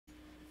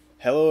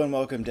Hello and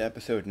welcome to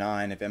episode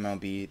 9 of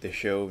MLB The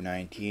Show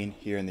 19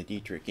 here in the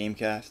Dietrich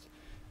Gamecast.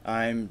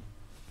 I'm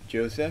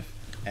Joseph,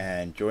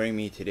 and joining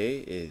me today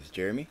is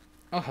Jeremy.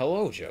 Oh,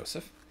 hello,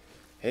 Joseph.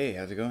 Hey,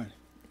 how's it going?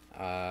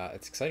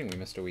 It's exciting. We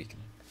missed a week.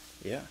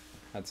 Yeah.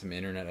 Had some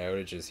internet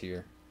outages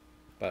here,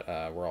 but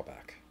we're all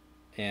back.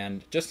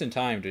 And just in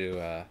time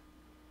to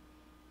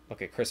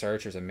look at Chris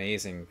Archer's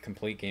amazing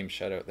complete game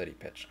shutout that he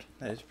pitched.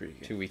 That is pretty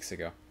good. 2 weeks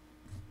ago.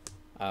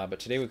 But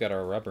today we've got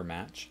our rubber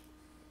match.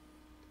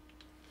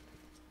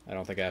 I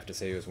don't think I have to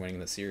say who's winning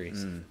the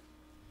series.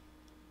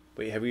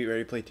 Wait, have we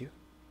already played 2?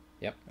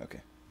 Yep. Okay.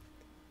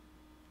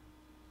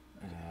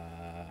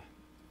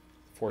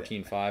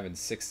 14-5 and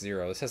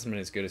 6-0. This hasn't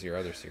been as good as your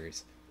other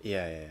series.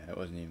 Yeah, it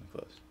wasn't even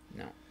close.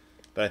 No.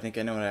 But I think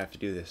I know what I have to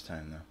do this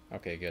time, though.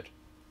 Okay, good.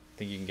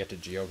 Think you can get to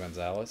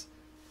Gonzalez?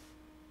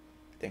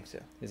 I think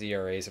so. His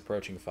ERA is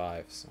approaching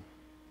 5, so.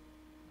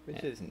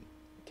 Which isn't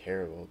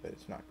terrible, but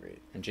it's not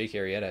great. And Jake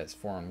Arrieta is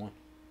 4-1.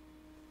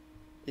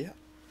 Yeah.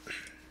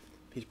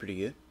 He's pretty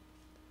good.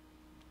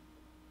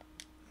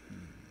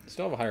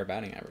 Still have a higher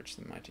batting average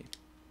than my team.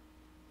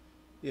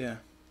 Yeah.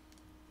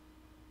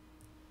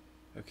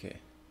 Okay.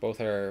 Both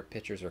our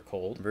pitchers are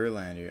cold.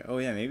 Verlander. Oh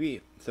yeah,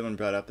 maybe someone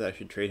brought up that I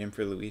should trade him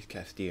for Luis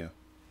Castillo.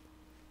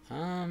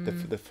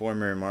 The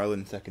former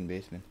Marlins second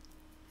baseman.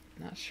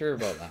 Not sure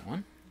about that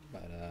one,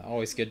 but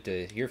always good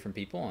to hear from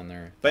people on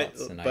their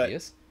thoughts and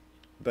ideas.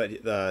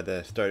 But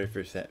the starter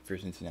for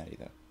Cincinnati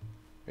though,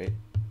 right?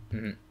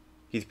 Mm-hmm.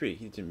 He's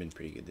been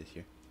pretty good this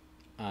year.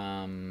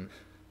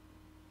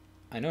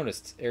 I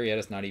noticed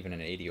Arrieta's not even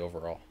an 80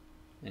 overall,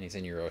 and he's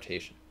in your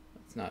rotation.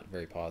 That's not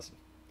very positive.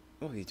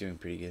 Well, he's doing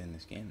pretty good in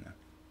this game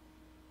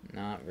though.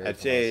 Not very. I'd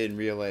say in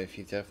real life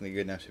he's definitely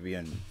good enough to be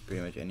on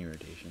pretty much any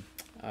rotation.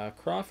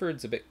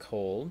 Crawford's a bit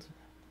cold,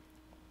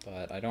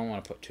 but I don't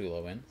want to put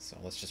Tulo in, so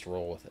let's just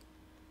roll with it.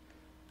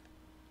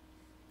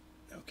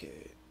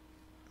 Okay.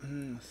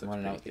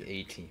 Running out with the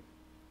A team.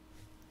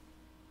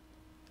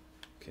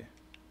 Okay.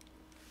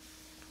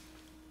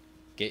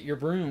 Get your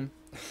broom.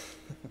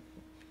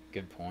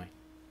 Good point.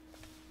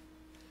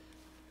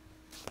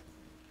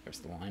 There's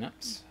the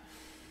lineups.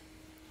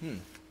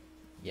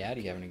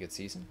 Yaddy having a good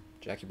season.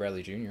 Jackie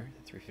Bradley Jr.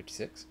 at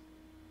 356.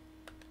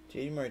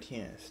 JD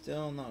Martinez,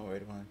 still not where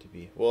I'd want him to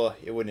be. Well,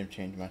 it wouldn't have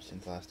changed much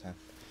since last time.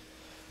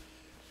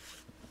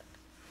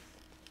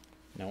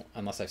 No,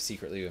 unless I've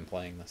secretly been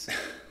playing this.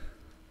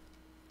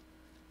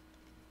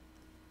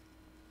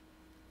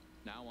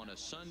 Now on a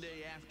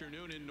Sunday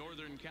afternoon in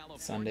Northern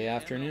California. Sunday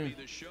afternoon.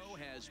 The show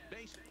has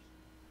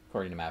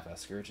According to Matt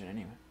Vasgersian,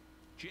 anyway.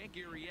 Jake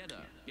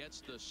Arrieta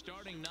gets the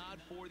starting nod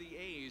for the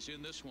A's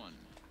in this one.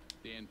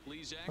 Dan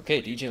Plesac.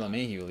 Okay, DJ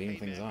LeMahieu leading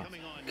things off.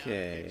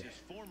 Okay.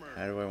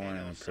 How do I want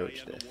to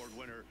approach this?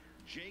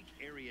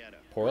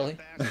 Poorly?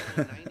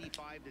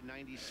 95 to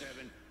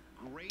 97.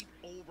 Great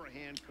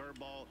overhand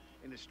curveball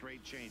in a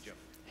straight changeup.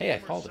 Hey, I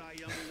called it.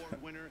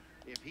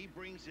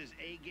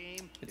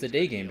 It's a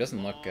day game.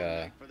 Doesn't look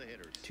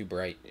too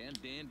bright.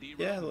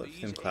 Yeah, it looks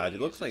some clouds.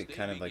 It looks like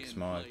kind of like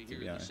smog, to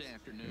be honest.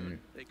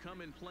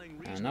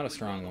 Not a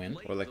strong wind.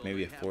 Or like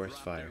maybe a forest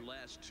fire.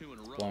 It's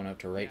blown out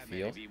to right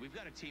field. We've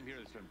got a team here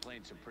that's been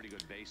playing some pretty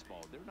good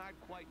baseball. They're not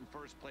quite in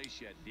first place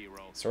yet,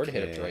 D-Row. Sort of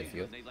hit it to right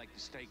field. They'd like to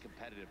stay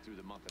competitive through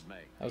the month of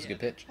May. That was a good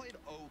pitch. Played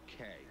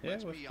okay. Yeah,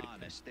 Let's it was be pretty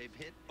honest. They've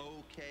hit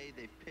okay.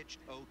 They've pitched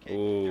okay.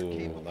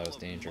 Ooh, that was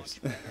dangerous.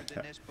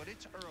 But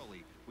it's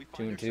early. We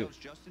find 2-2. ourselves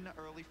just in the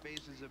early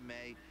phases of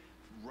May.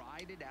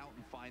 Ride it out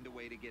and find a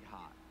way to get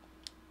hot.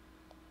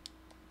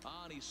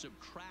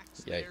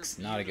 Yikes,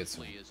 not a good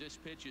swing. As this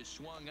pitch is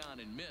swung on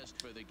and missed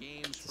for the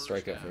game's It's a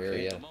strikeout for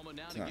Arrieta.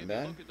 It's not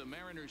bad. Look at the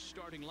Mariners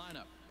starting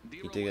lineup.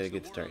 He did get a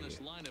good start here.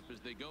 Lineup as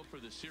they go for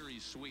the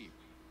series sweep.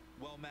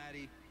 Well,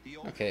 Maddie, the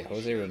Okay,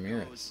 Jose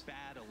Ramirez.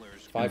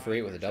 5 for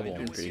 8 with a double.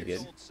 Doing pretty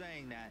good.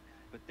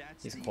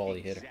 He's a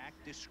quality hitter.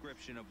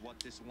 Description of what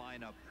this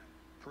lineup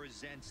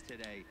presents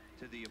today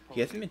to the opponent.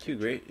 He hasn't been too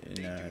great in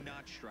the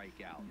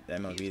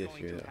MLB this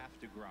year, though.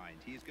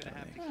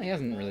 Well, he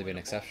hasn't really been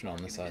exceptional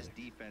on this side.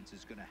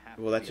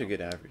 Well, that's a good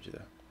average,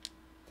 though.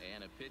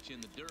 And a pitch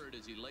in the dirt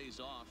as he lays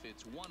off.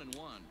 It's 1-1.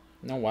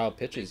 No wild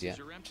pitches yet,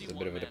 which is a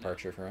bit of a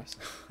departure for us.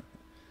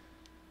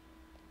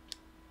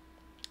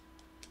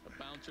 A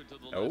bouncer to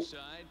the Oh. left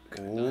side.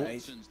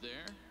 Nice. There.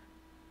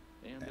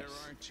 And Nice. there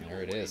are two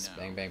There it away is. now.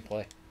 Bang, bang,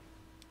 play.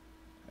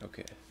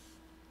 Okay.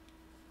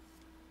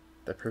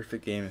 The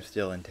perfect game is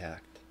still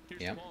intact.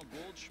 Here's Yep. Paul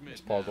Goldschmidt.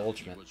 There's Paul now.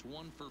 Goldschmidt. He was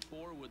 1 for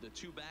 4 with a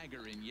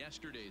 2-bagger in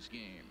yesterday's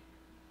game.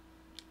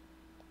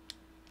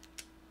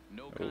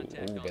 No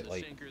contact a on bit the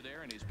late. sinker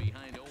there, and he's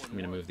behind 0-1. I'm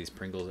going to move these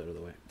Pringles out of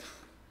the way.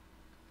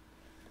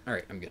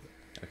 Alright, I'm good.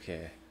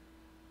 Okay.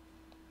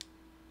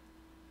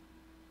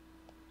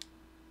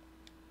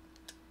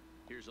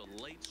 Here's a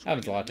late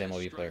Happens a swing lot to and a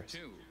MLB strike players.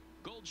 2.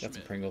 Got some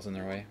Goldschmidt. Pringles in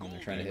their way when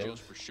they're trying to hit. Goes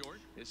for short.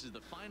 This is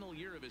the final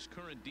year of his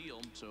current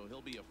deal, so he'll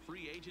be a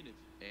free agent.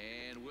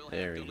 And we'll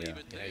There have to we leave go.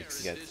 it there. Yikes.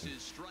 as Got this some-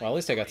 is strike Well, at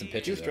least I got some 3.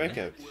 pitches. Two There,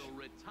 strikeouts. Will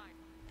retire.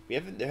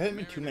 There haven't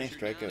been too many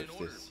Mariners are now in strikeouts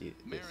order. this season.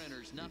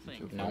 Mariners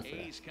nothing. No.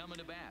 A's coming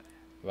to bat.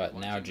 But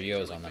now Watching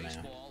Gio's Major on the League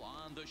mound. Baseball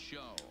on the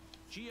show.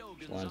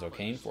 Lorenzo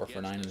Kane, 4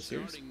 for 9 in the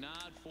series.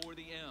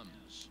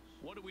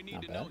 What do we need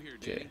Not to bad. know here,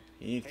 Okay, Jimmy?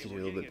 he needs to do a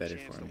little bit better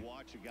for me. Oh,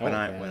 When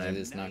apparently it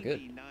is not good.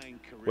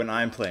 when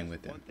I'm playing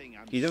with him,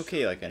 he's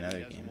okay like in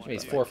other games.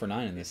 He's but, 4 for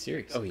 9 in this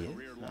series. Oh, he is.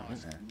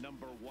 Oh,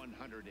 Number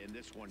 100 in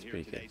this one here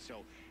pretty today. good. So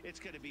it's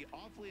going to be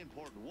awfully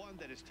important. One,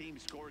 that his team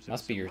scores.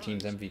 Must be your some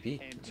team's runs, MVP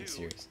and in two, this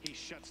series. he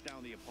shuts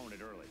down the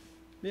opponent early.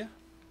 Yeah.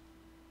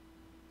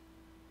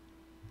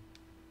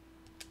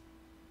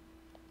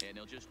 And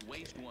he'll just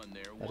waste one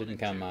there. That didn't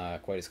come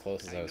quite as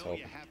close as I was know you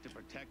hoping. have to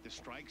protect the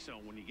strike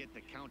zone when you get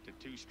the count to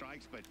 2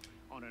 strikes, but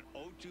on an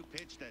 0-2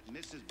 pitch that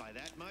misses by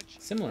that much,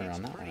 Similar it's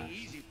on that pretty one,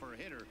 easy for a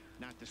hitter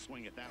not to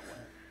swing it that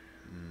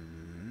way.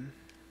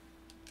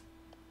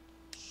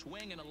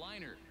 Swing and a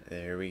liner.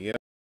 There we go.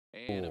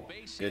 And a Ooh,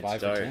 base good hit.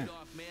 start.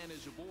 Leadoff man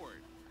is aboard.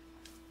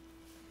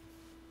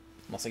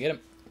 Must I get him?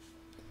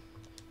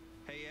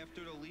 Hey,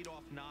 after the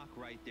leadoff knock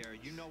right there,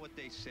 you know what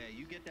they say.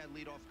 You get that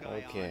leadoff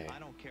guy Okay. on, I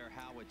don't care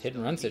how it's Hit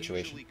and done. run He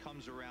situation. usually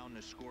comes around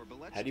to score, but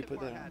let's How do you tip put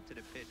our that on? hat to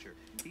the pitcher.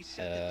 He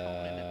set the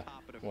tone in the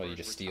top of the well, you first,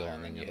 just steal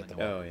and then you hit the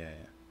retiring ball. Oh yeah,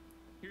 yeah.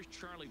 Here's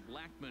Charlie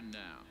Blackmon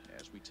now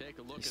as we take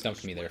a look at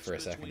stumped the me there for a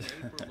splits second.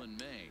 between April and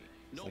May.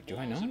 No like, do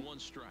I balls know? and 1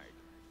 strike.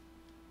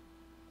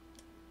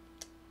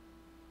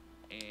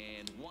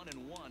 And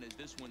 1-1 as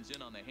this one's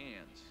in on the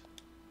hands.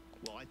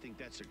 Well, I think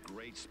that's a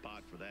great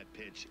spot for that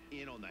pitch.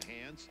 In on the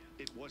hands,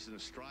 it wasn't a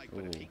strike,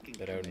 but if he Ooh, can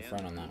bit out in command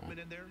front the on that movement one.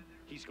 in there,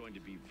 he's going to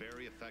be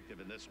very effective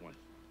in this one.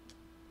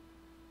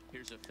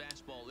 Here's a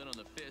fastball in on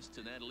the fist,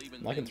 and that'll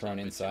even I can things throw up an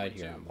at inside 2-2.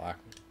 here on Black.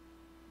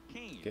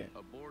 Kane Okay.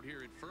 aboard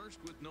here at first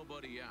with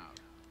nobody out.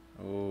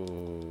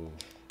 Oh,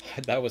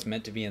 That was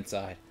meant to be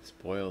inside.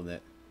 spoiled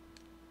it.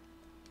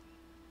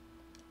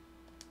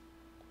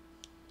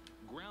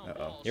 Ground Uh-oh.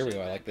 ball Here we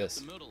sent go, I back like up this.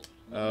 the middle.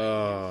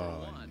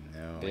 Oh One.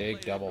 no. Big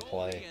Play to double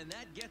Goldie, play. and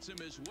that gets him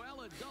as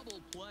well, a double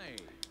play.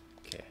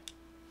 Okay.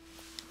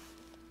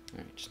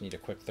 Alright, just need a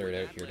quick third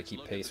out here to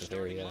keep pace with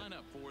Arrieta.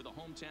 Lineup for the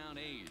hometown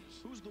A's.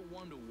 Who's the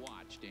one to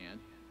watch, Dan?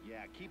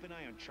 Yeah, keep an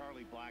eye on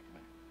Charlie Blackmon.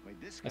 I mean,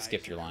 this I guy's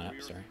skipped your a lineup,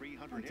 career sorry.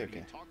 300 It's hitter.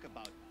 You okay. talk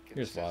about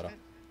Here's Votto.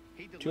 consistent.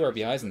 He 2 delivers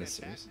RBIs some in good this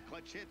at-bats series. and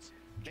clutch hits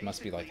Which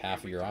must be like basically half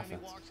of every your time he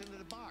offense. walks into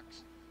the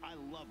box. I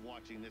love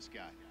watching this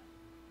guy.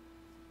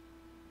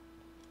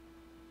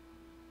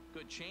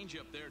 Good change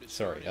up there to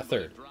Sorry, start a him, but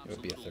third. it drops It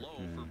would be a little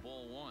third. low for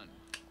ball 1.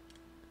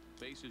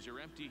 Bases are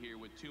empty here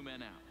with 2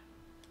 men out.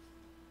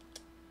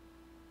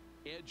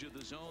 Edge of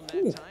the zone that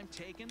Ooh. time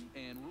taken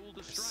and ruled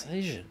a strike.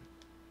 Precision.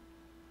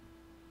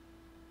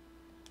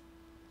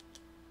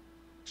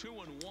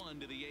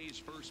 2-1 to the A's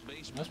first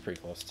baseman. That's pretty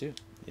close too.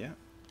 Yeah.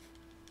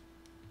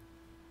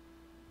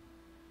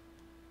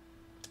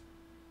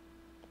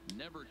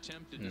 Never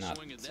tempted to Not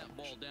swing at so that much.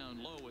 ball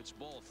down low. It's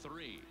ball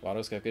 3.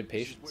 Votto's got good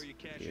This is patience. where you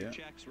cash Yeah. your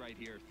checks right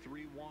here.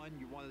 3-1,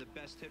 you're one of the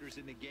best hitters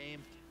in the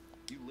game.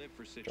 You live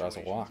for Draws a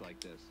situations walk. like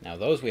this. Now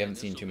those we haven't And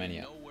seen this'll too be many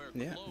of. nowhere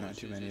Yeah, close not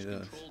too as many his of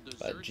those. control But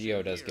deserts Gio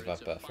him does here. give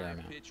It's up a fair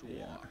amount. 5-pitch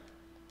Yeah. walk.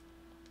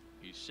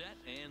 He's set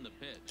and the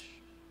pitch.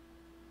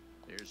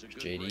 There's a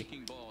good JD.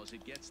 breaking ball as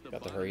it gets the Got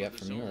the bottom hurry of up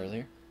the from you zone.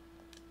 earlier.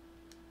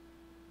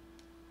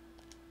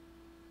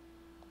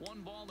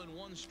 1 ball and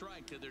 1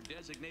 strike to their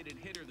designated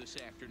hitter this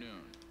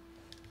afternoon.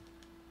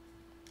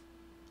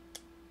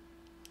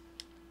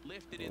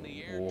 Lifted in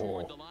the air Whoa.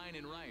 toward the line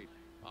and right.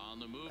 On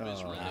the move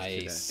is Oh, Rust.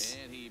 nice.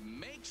 And he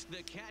makes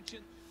the catch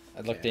it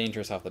It looked Okay.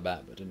 dangerous off the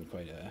bat, but didn't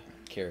quite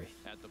carry.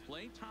 at the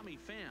plate. Tommy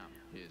Pham.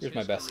 His Here's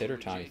my best history hitter,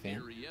 with Tommy Jake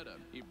Pham. Arrieta.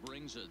 He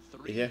brings a Is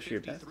he actually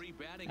your best? 353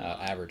 batting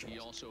Average He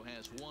almost. also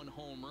has 1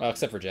 home run. Well,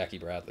 except for Jackie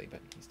Bradley, but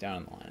he's down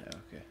in the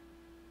lineup. Yeah, okay.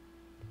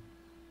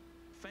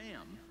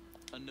 Pham,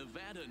 a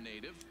Nevada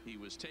native. He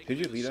was taken Who'd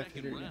you in the lead off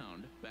second hitter again?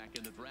 round back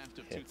in the draft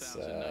of It's,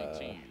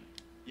 2019.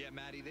 Yeah,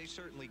 Matty, they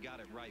certainly got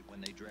it right when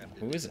they drafted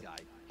Who this is it? guy.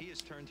 He has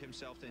turned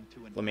himself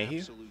into an LeMahieu?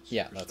 absolute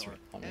Yeah, superstar. that's right,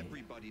 LeMahieu.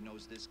 Everybody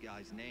knows this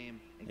guy's name.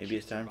 And Maybe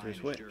it's kids are time for a buying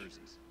his switch.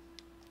 jerseys.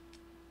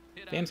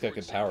 Hit Pham's out got toward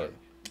good power,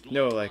 second.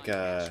 No, Glove like, by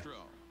Castro.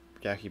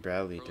 Jackie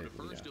Bradley Throw to took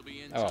the first will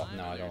be in Oh, time, no,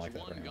 and I don't there's like that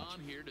one very much. gone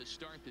here to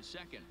start the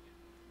second.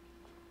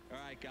 All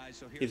right, guys,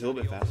 so here's He's a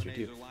little how bit the faster,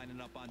 Oakland A's too. are lining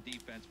up on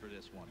defense for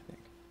this one. think.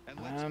 And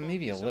let's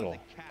Maybe a focus on little. the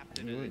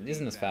captain It of the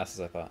isn't as defense, fast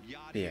as I thought.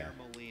 Yadier Yeah.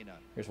 Molina.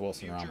 Here's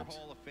Wilson Future Ramos.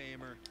 Hall of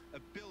Famer,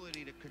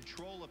 ability to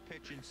control a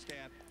pitching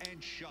staff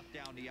and shut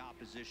down the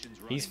opposition's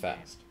running He's game.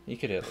 fast. He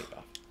could hit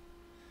leadoff.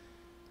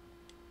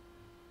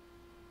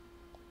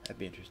 That'd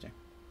be interesting.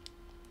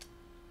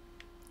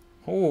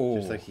 Oh,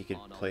 Just like he could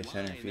On a play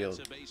center line, field.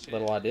 that's a base hit.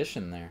 little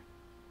audition there.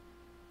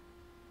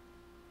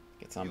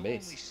 Gets on You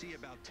base. only see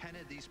about 10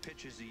 of these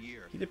pitches a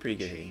year. He's a pretty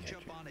good hitting Change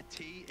catcher. up on a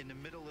tee in the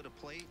middle of the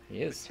plate.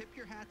 He is. But tip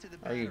your hat to the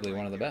Arguably batter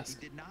one of the right there. best.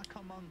 He did not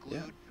come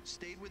unglued, Yeah.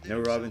 stayed within No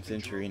himself Robinson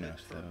and drove it Chirinos,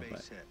 for a though, base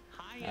but- hit.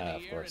 High in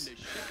Of the air course.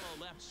 into shallow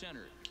left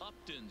center.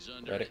 Upton's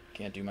under Reddick it.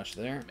 can't do much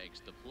there. Makes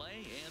the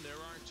play, and there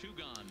are 2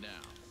 gone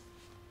now.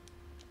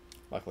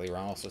 Luckily,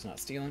 Ramos was not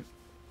stealing.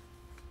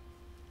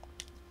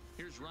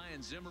 Here's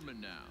Ryan Zimmerman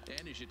now.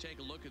 And as you take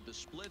a look at the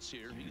splits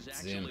here, he's Zim.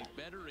 actually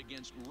better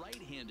against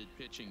right-handed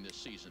pitching this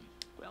season.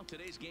 Well,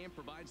 today's game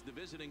provides the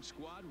visiting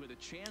squad with a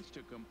chance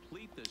to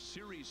complete the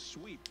series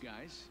sweep,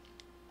 guys.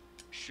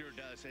 Sure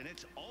does, and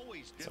it's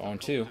always It's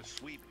difficult 0-2. to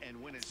sweep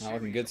and win a Not looking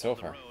series good so on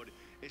the far. road,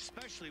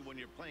 especially when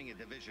you're playing a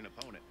division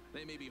opponent.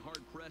 They may be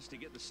hard-pressed to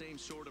get the same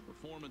sort of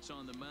performance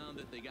on the mound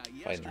that they got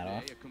Fighting that yesterday,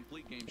 off. a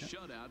complete game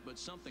shutout, but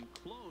something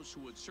close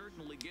would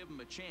certainly give them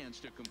a chance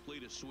to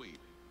complete a sweep.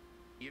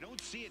 You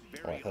don't see it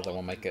very Oh, I thought that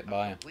one might get often,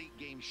 by a him. complete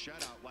game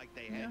shutout like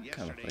they Yeah, had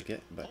kind of yesterday. like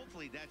it, but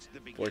Hopefully that's the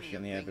beginning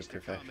fortunately I of have a things to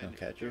come, professional and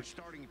catcher. their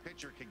starting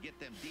pitcher could get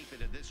them deep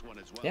into this one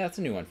as well. Yeah, that's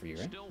a new one for you,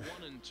 right? Still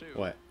 1-2.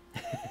 what?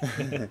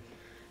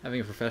 Having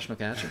a professional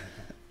catcher.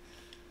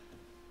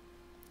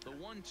 The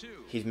 1-2.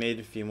 He's made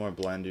a few more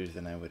blunders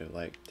than I would have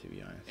liked, to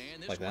be honest.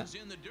 And this Like that? one's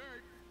in the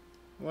dirt.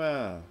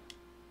 Well,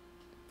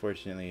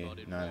 fortunately, But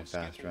it not a won't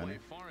skip fast away runner.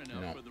 far enough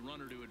No. for the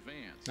runner to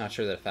advance. Not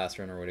sure that a fast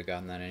runner would have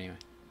gotten that anyway.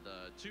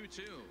 The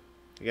 2-2.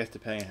 I guess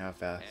depending on how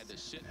fast Had to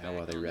sit and how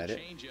well back they on the read it.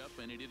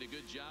 changeup, and he did a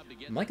good job to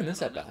get I'm liking the this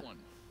bat on at that bat. one.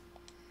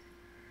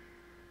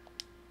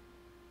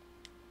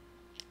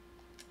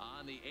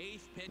 On the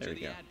 8th pitch There of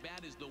we the go.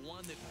 at-bat is the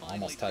one that finally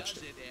Almost touched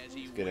does it. as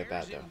he Good at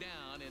wears bat, him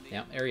down, and the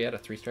Yeah, Arrieta,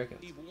 3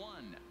 strikeouts.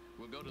 one.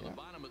 We'll go to the Yeah.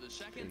 bottom of the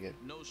second. Pretty good.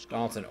 No score.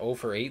 Donaldson 0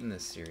 for 8 in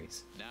this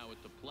series. Now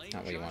at the plate,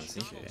 Not what you Josh want to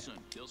see.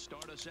 Donaldson. He'll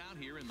start us out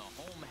here in the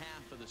home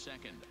half of the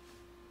second.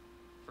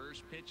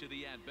 First pitch of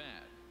the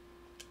at-bat.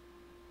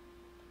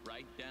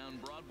 Right down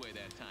Broadway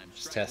that time.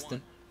 Just Strike testing.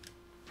 one.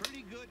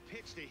 Pretty good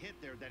pitch to hit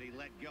there that he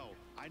let go.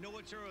 I know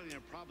it's early and they're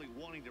probably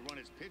wanting to run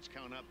his pitch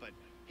count up, but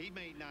he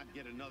may not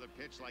get another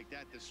pitch like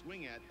that to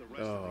swing at the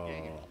rest of the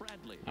game. Oh.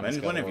 Bradley. I'm When's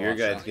just one gonna of your roll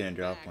guys off gonna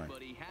drop Back, one?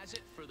 but he has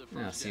it for the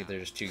Yeah, first see, out. they're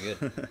just too good.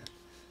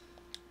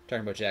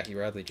 Talking about Jackie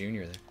Bradley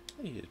Jr. there.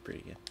 He did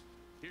pretty good.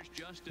 Here's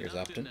Justin Here's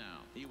Upton Upton. now.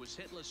 He was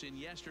hitless in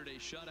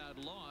yesterday's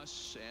shutout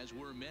loss, as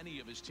were many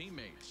of his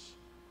teammates.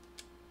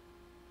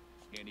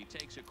 And he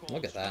takes a cold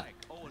Look at that. strike.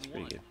 0-1. That's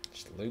pretty good.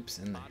 Just loops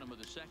in there. Bottom of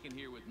the second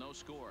here with no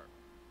score.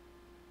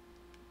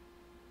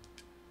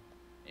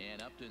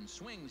 And Upton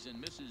swings and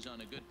misses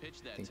on a good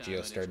pitch that I think time. Gio's and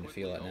it's starting to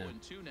feel quickly it now.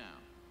 0-2 now.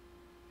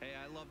 Hey,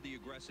 I love the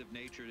aggressive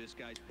nature this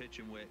guy's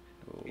pitching with.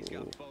 He's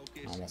got Oh.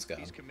 focus. Almost got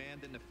He's him.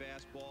 commanding the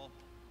fastball.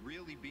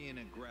 Really being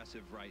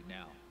aggressive right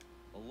now.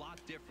 A lot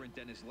different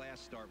than his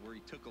last start where he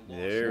took a loss.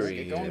 There we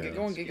Get going, go. get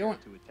going, get going.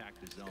 To attack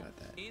the zone. Got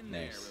that. In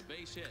Nice. there, a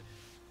base hit.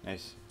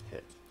 Nice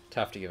hit.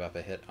 Tough to give up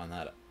a hit on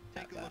that.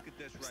 Take a At look that. at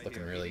this It's right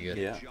looking here. really He good.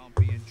 Yeah.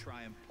 jumpy and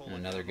try and pull And it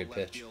another down the good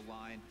left pitch. field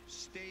line.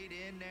 Stayed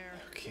in there.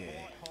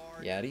 Okay. fought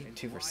hard, Yadi, and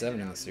 2 for grinded 7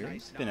 in out the a series.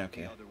 nice Been knock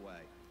okay. the other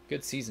way.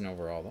 Good season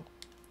overall, though.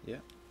 Yeah.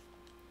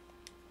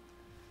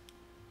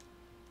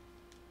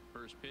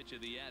 First pitch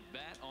of the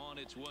at-bat on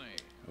its way.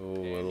 Oh, a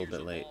And little here's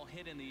bit a late. ball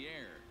hit in the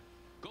air.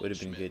 Would have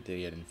been Goldschmidt good to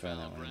get in front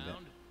of foul that one a bit.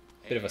 ground,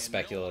 Bit of a and no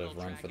speculative one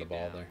will run track for the it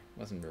ball down. there.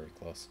 Wasn't very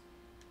close.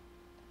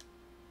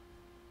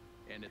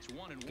 And it's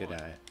 1-1. Good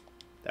eye.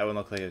 That one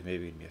looked like it was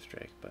maybe gonna be a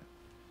strike, but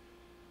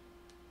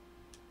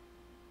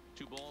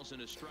 2 balls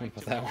and a strike.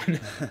 What about to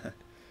that Ball. one?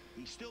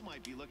 He still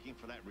might be looking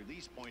for that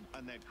release point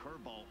on that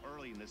curveball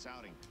early in this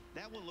outing.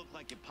 That one looked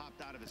like it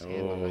popped out of his hand.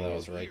 Oh, behind that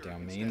his was right ear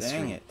down instead Main of Street.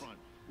 in Dang it. front.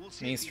 We'll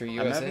see Main if he Street, finds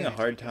I'm USA. having a that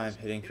hard because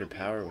time hitting for it'll be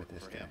power with important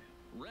this for guy. him.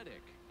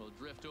 Reddick will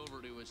drift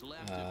over to his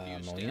left a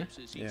few Molina? steps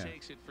as he Yeah.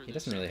 takes it for He the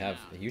doesn't really second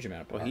have out. a huge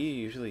amount of power. Well, he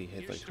usually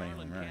hits Here's like 20 home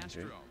Starlin runs,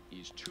 Castro. right?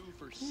 He's 2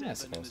 for Yeah, I 7 in the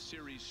suppose.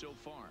 series so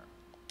far.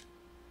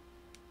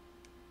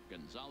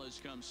 Gonzalez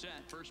comes set.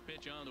 First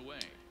pitch on the way.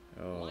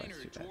 Oh, that's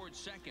Liner too bad. towards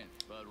second,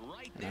 but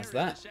right And there that's is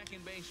that. the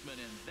second baseman,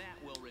 and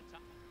that will retire.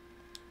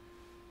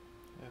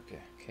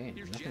 Okay,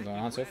 Here's nothing Jackie going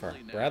on so far.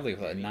 Bradley now. Bradley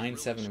with a And he's really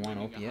 971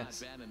 swinging a hot OPS.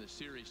 bat in the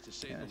series, to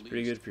say Yeah, the that's pretty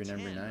least. good for your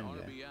number 10 9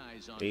 guy.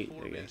 RBIs on 8, 4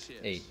 I base guess. hits.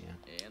 8,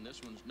 yeah. And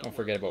this one's Don't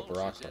forget about nowhere close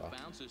Barack, as it though.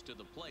 bounces to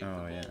the plate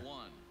Oh, for yeah.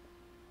 ball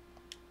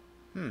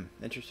 1.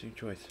 Interesting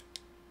choice.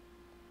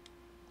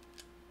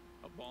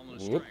 A ball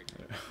and a Whoop.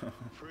 strike.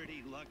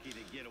 Pretty lucky to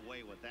get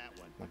away with that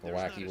one. Like a There's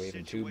wacky not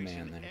waving tube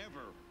situation man there.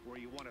 ever where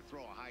you want to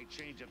throw a high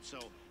changeup, so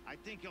I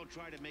think he'll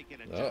try to make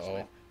an Uh-oh.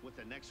 adjustment with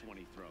the next one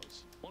he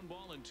throws. 1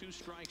 ball and 2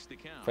 strikes to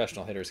count.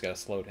 Professional hitters got to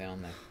slow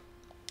down there.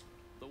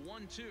 The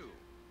 1-2.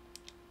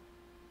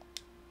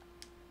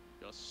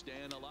 Just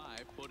staying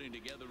alive, putting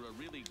together a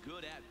really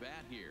good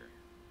at-bat here.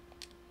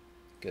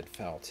 Good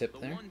foul tip The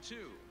there. 1-2.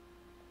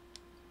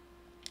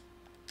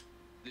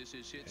 This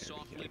is hit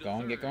softly Get to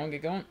going, third. get going,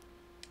 get going.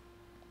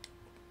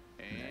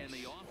 And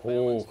Nice. the off Oh,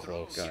 balance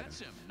close. throw Got gets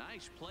him.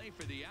 Nice play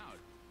for the out.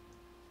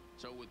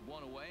 So with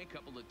 1 away, a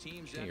couple of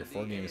teams Okay, out your of the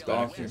 4 games AL back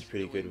West here. Boston's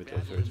pretty good doing with those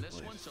better sorts in of this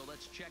plays. one, so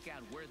let's check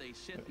out where they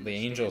sit in The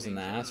Angels and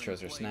the standings other than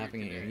Astros are play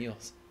snapping at here your today.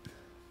 heels.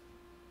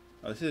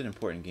 Oh, this is an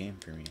important game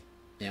for me.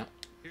 Yeah,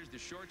 Here's the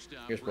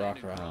shortstop. Here's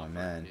Brandon Brock. Oh, Crawford.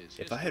 man. His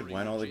If I had history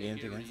won all the with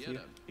games Jake against you,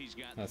 Arrieta. He's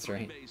got That's 3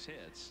 right. base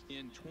hits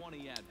in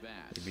 20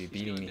 at-bats. You'd be He's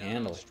beating gone me down on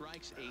handily.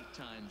 strikes 8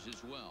 times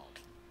as well.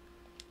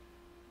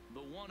 The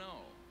 1-0.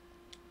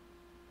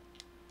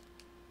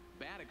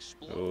 Bat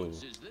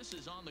explodes as this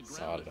is on the ground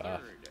Sawed to it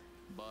off. third.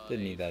 But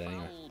Didn't a need that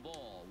anyway. foul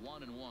ball,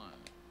 1-1.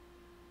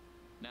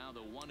 Now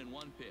the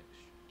 1-1 pitch.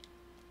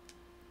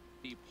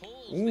 He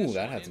pulls Ooh, this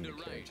that one had some into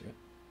good carry right. to it.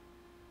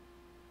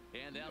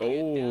 And that'll get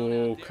down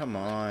Oh, out there come for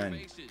extra on.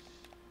 bases.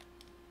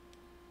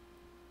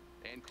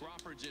 And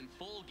Crawford's in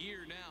full gear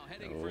now,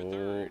 heading for Oh,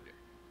 third.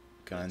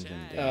 guns and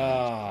damage.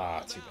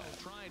 Ah, too bad.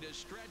 Trying to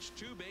stretch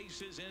 2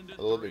 bases into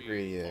A little bit 3.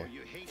 greedy there.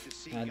 You hate to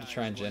see I had to guys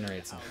try and run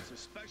generate out, something.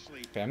 especially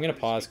Okay, I'm gonna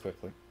pause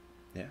quickly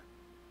Yeah.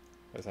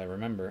 because I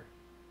remember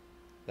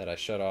that I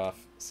shut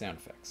off sound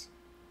effects.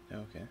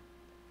 Okay.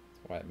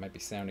 That's why it might be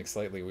sounding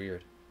slightly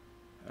weird.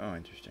 Oh,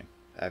 interesting.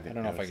 I don't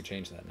know if I can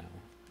change that now.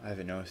 I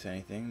haven't noticed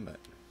anything, but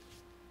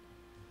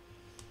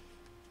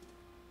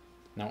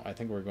No, I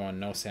think we're going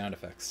no sound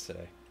effects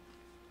today.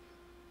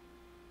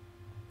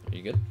 Are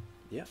you good?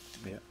 yeah,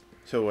 yeah.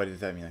 So what does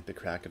that mean? Like the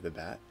crack of the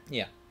bat?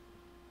 Yeah.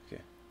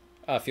 Okay.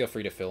 Feel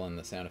free to fill in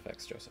the sound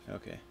effects, Joseph.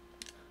 Okay.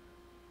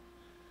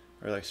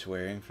 Or like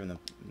swearing from the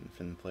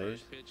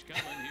players. First pitch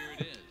coming, here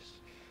it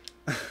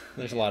is.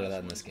 There's a lot of that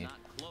in this one's game.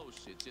 Not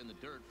close. It's in the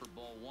dirt for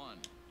ball 1.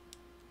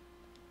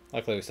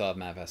 Luckily, we still have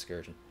Matt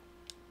Vasgersian.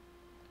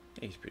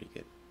 He's pretty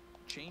good.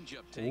 Changeup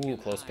Ooh, taken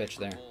close high pitch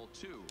for there. ball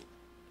 2.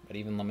 But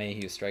even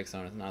LeMahieu's strike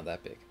zone is not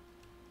that big.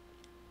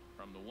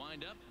 From the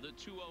windup, the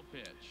 2-0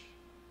 pitch.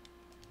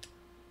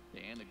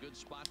 And a good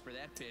spot for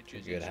that pitch. A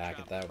is good his hack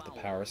chop at that with the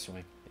foul. power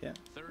swing. Yeah.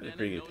 Third A inning,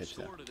 pretty good no pitch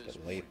though. score to this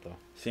Bit late point.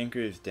 though.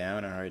 Sinkers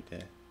down are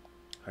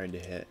hard to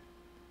hit,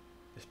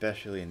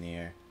 especially in the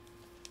air.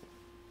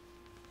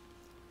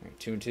 All right,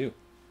 2-2.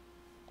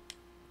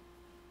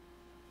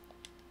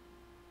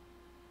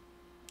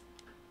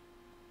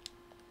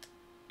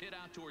 Hit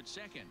out towards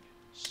second.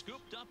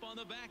 Scooped up on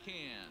the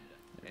backhand.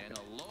 And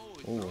a low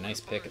Ooh, throw nice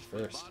to pick at but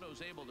first.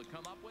 Votto's able to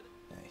come up with it.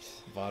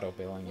 Nice. Votto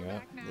bailing you We're out.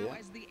 back now Yeah.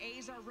 as the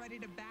A's are ready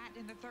to bat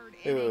in the third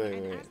Wait, inning. wait,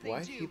 and wait. as they Why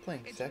is do, he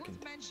playing it's second?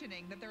 worth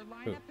mentioning that their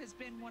lineup has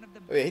been one of the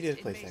Oh yeah, he best does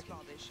in play baseball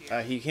second. this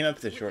year. He came up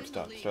to the Within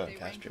shortstop, the league, so they rank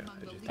Castro. among I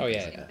the just leaders Oh,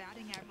 yeah, in yeah.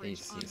 batting average,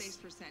 He's on-base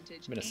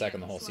percentage, been a second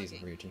the and whole season slugging.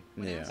 for your team.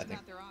 When Yeah. asked I think.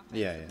 about their offense,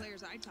 Yeah, the yeah.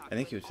 players I talked I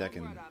think he with was all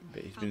second. brought up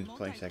But he's how been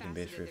playing second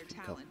base for multifaceted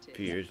their talent is.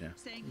 few years now.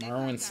 Saying they've Marwin's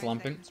got guys that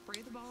slumping. can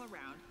spray the ball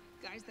around,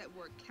 guys that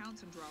work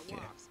counts and draw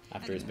walks.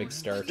 After and his big more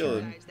star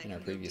importantly, turn guys that in our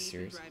can go previous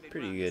deep and series. drive in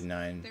Pretty runs. good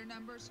 9 Their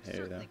numbers hitter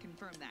certainly though.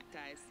 confirm that,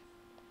 guys.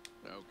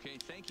 Okay,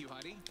 thank you,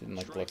 Heidi. Didn't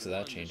like the Strike looks of that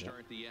one to changeup.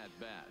 start the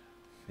at-bat.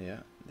 Yeah,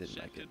 didn't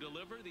Set like to it.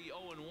 deliver the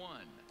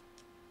 0-1.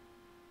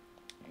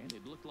 And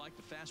it looked like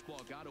the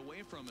fastball got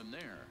away from him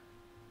there.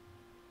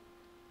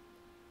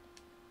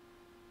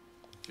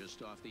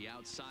 Just off the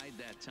outside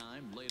that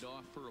time, laid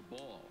off for a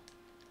ball.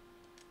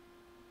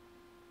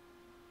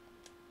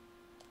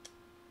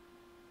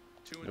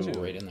 2-2.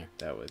 Ooh, right in there.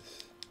 That was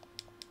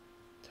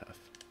tough.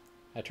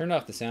 I turned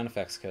off the sound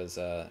effects because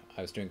I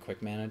was doing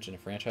quick manage in a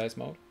franchise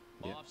mode.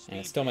 Yeah. And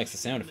it still makes the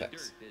sound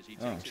effects.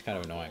 Oh, which is kind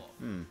of annoying.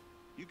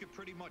 You could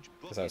pretty much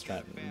Because I was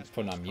trying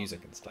putting on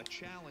music and stuff.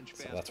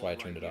 So that's why I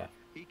turned it off.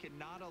 He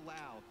cannot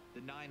allow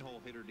the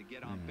 9-hole hitter to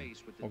get on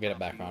base with the We'll get it top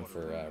back of the on order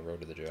for runner. Road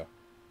to the Joe.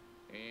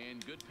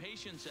 And good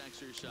patience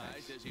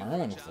exercise as he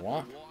Marwin works with out the the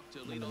walk. walk to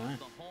Number lead 9. off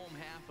the home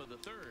half of the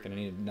third. Gonna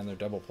need another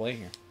double play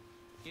here.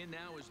 In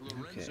now is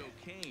Lorenzo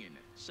Cain.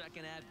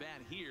 Second at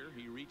bat here.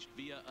 He reached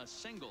via a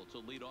single to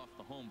lead off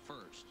the home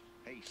first.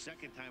 Hey,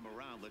 second time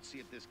around, let's see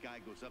if this guy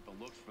goes up and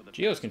looks for the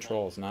Gio's fastball.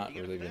 control has not He got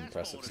a really been fastball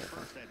impressive on so his far.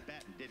 first at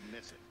bat and didn't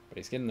miss it. But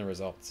he's getting the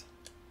results.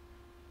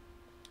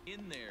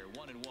 In there,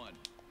 1-1.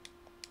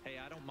 Hey,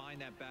 I don't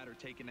mind that batter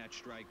taking that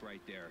strike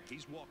right there.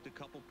 He's walked a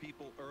couple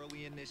people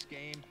early in this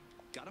game.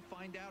 Got to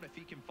find out if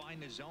he can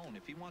find the zone.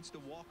 If he wants to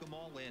walk them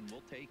all in,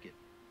 we'll take it.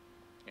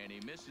 And he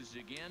misses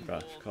again.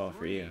 Rough ball call for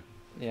 3. you.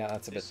 Yeah,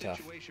 that's a bit This tough.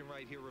 situation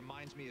right here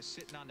reminds me of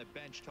sitting on the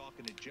bench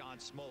talking to John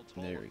Smoltz,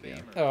 Hall There of we go.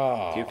 Famer.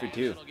 Oh, 2 for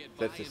 2. that'll get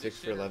That's by a into 6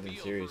 for center 11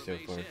 field series for a so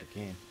base far hit. for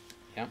Kane.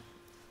 yeah.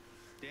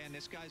 Dan,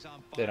 this guy's on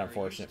fire. Bit He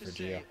unfortunate used for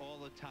to Gio. say all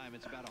the time,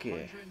 it's about Okay.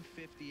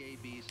 150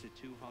 ABs to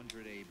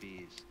 200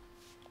 ABs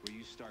where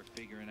you start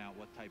figuring out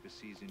what type of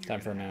season you're Time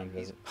for a gonna mound have.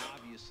 visit. He's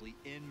obviously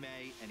in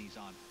May and he's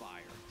on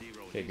fire.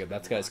 Okay, good.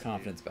 That's got his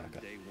confidence back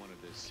up. Day one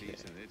of this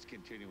season, it's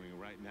continuing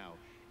right now.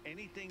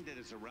 Anything that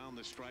is around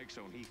the strike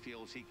zone, he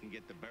feels he can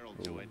get the barrel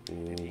to it,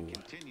 and he Ooh.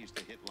 continues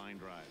to hit line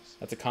drives.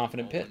 That's a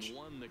confident pitch.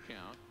 0-1 the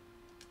count.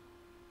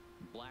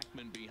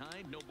 Blackman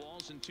behind, no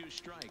balls and 2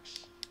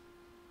 strikes.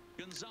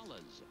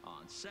 Gonzalez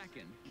on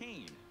second.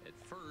 Kane at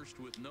first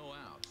with no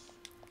outs.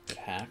 Good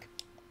hack.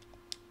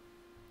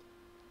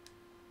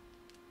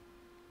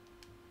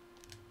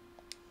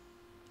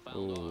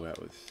 Fouled Ooh, off.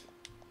 that was.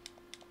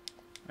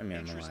 I mean,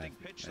 I'm Interesting alive.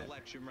 pitch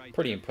selection right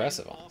Pretty there.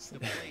 impressive, Off honestly.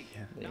 the plate.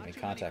 Yeah. Didn't Not make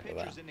too contact many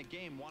with that. pitchers in the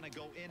game want to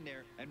go in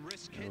there and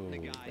risk hitting the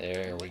Ooh, guy.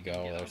 there and we let go.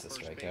 him get There's on the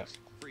first strikeout. base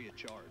Free of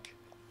charge.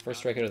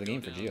 First strikeout of the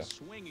game for Down Gio.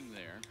 swinging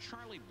there.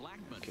 Charlie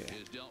Blackman Okay.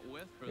 is dealt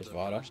with for Here's the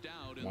Votto. first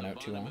out in 1 the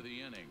out, 2 bottom on. of the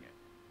inning.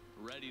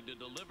 Ready to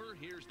deliver.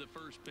 Here's the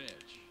first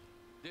pitch.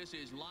 This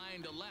is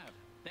line to left.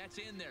 That's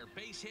in there.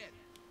 Base hit.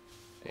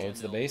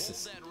 Loads the they'll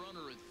bases. hold that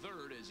runner at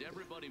third as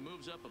everybody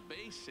moves up a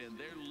base, and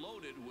they're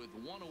loaded with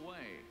 1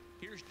 away.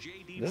 Here's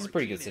JD. This is a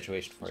pretty good Martinez,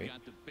 situation for who's you.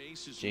 got the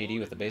bases JD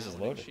with the loaded bases now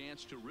and a loaded.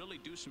 chance to really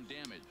do some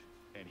damage.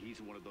 And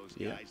he's one of those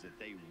Yeah. guys that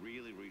they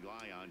really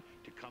rely on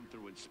to come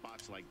through in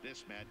spots like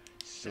this, Matt.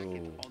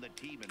 Second Ooh. on the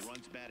team and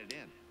runs batted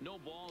in. No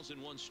balls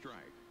and 1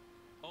 strike.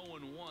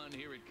 0-1.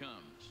 Here it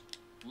comes.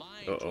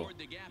 Line Uh-oh. toward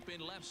the gap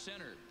in left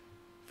center.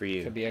 For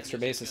you. Could be extra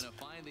And this is bases.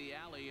 gonna find the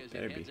alley as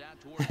Better it be. heads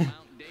out towards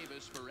Mountain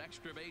Davis for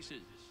extra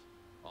bases.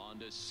 On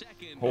to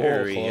second. Oh,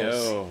 There we close.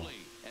 go.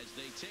 As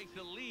they take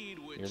the lead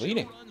with You're 2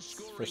 leading. runs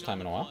scoring First time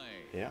on in a the while.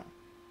 play. Yeah.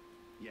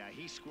 Yeah,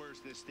 he squares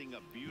this thing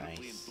up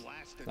beautifully Nice. and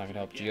blasts it Not gonna to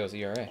help the gap, Gio's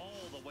ERA.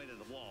 all the way to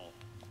the wall.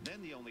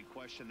 Then the only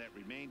question that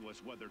remained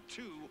was whether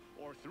 2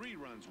 or 3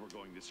 runs were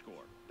going to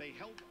score. They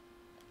helped.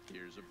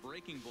 Here's a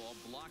breaking ball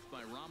blocked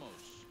by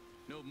Ramos.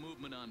 No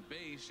movement on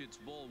base. It's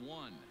ball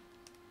 1.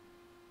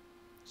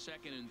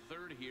 Second and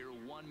third here,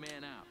 1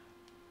 man out.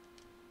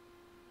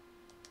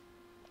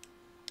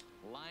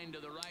 Line to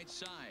the right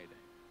side,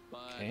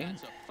 but Okay.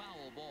 that's a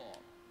foul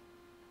ball.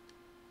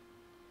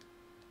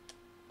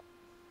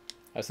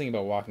 I was thinking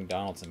about walking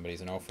Donaldson, but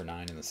he's an 0 for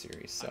 9 in the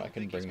series, so I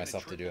couldn't bring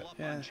myself to do it.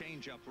 Yeah.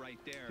 Change up right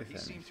there. Guess He that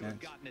seemed makes to have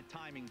sense. gotten the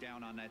timing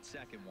down on that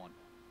second one.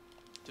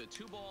 To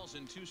 2 balls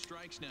and 2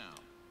 strikes now.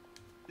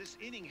 This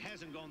inning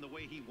hasn't gone the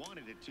way he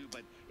wanted it to,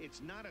 but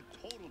it's not a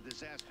total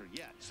disaster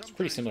yet. Sometimes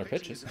pretty similar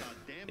pitching pitches. is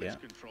about damage Yeah.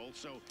 control,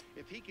 so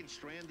if he can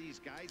strand these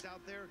guys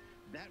out there,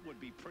 that would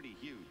be pretty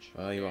huge.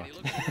 Well, you And he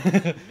walked. looks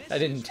like he I misses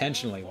didn't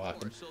intentionally ball walk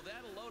 4, him. so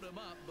that'll load him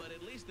up, but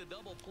at least the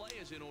double play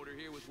is in order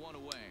here with 1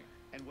 away.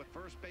 And with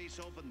first base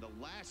open, the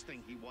last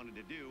thing he wanted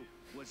to do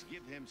was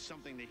give him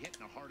something to hit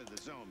in the heart of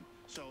the zone.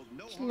 So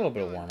no Just a little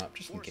bit of harm done. warm-up,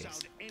 just in Force case.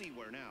 out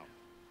anywhere now.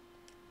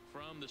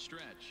 From the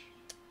stretch.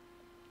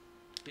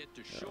 Hit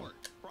to short.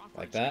 Crawford's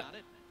Like that. got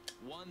it.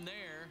 1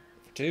 there.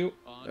 2.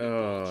 On to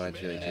Oh, Goldschmidt.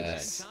 that's really too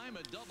Yes. Time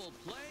a double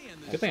play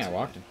and the Good thing I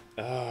walked him.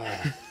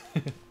 Oh,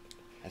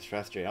 that's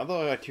frustrating.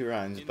 Although I got 2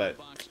 runs, in but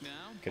the box now,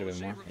 Could have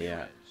been Jose more. Yeah.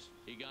 Ramirez.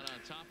 He got on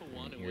top of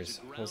one. And It was here's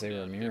a ground Jose out,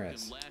 kept him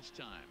Ramirez. last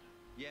time.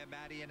 Yeah,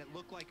 Matty, and it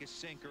looked like a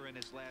sinker in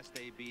his last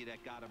AB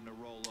that got him to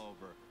roll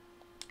over.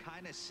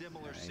 Kind of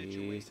similar nice.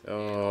 situation.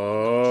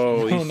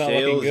 Oh, he Not looking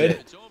sails good. it.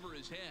 It's over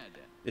his head.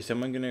 Is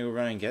someone gonna go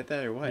run and get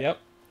that or what? Yep.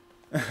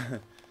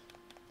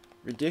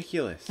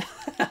 Ridiculous.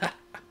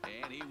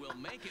 And he will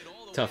make it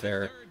all the Tough way to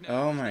error. third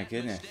now. Oh my That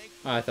goodness. mistake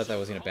Oh, I thought that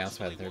was was going to bounce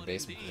by the third costly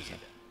baseman one for a second.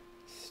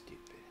 indeed.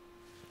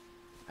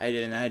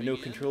 Stupid. I had no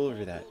control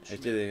over that. I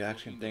did the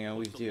action thing I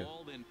always do.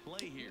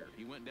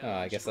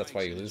 I guess that's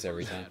why you lose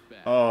every time.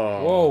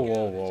 Oh. Whoa,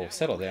 whoa, whoa.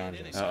 Settle down,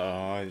 Jason.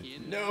 Oh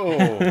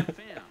no.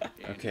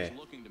 Okay. Okay.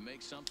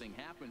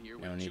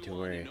 No need to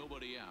worry.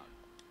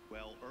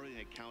 Well, early in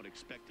the count,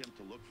 expect him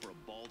to look for a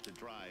ball to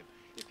drive.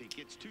 If he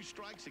gets 2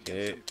 strikes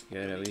Okay, against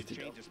him, got at he least a change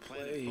double his plan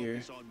play and here.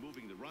 focus on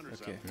moving the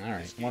runners Okay. up. All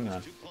right, This game 1 is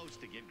run. too close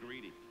to get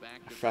greedy.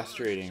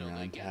 Frustrating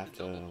run to have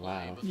to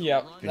allow.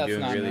 Yep, Been that's doing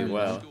not really normal.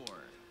 well.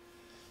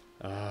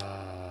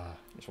 Ah.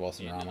 There's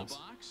Wilson Into the Ramos.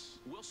 box,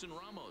 Wilson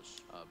Ramos,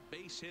 a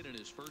base hit in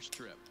his first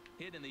trip.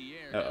 Hit in the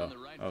air Uh-oh. down the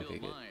right Okay,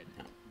 field good.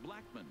 line.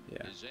 Blackman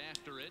Yeah. is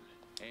after it,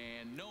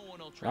 and no one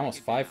will try Almost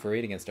to get 5 down. for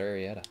 8 against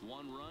Arrieta.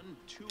 1 run,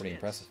 2 Pretty hits,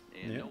 impressive.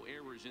 and Yeah. no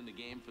errors in the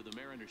game for the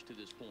Mariners to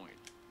this point.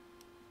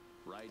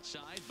 Right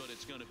side, but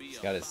it's going to be He's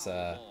a got his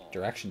foul ball.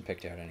 direction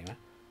picked out anyway.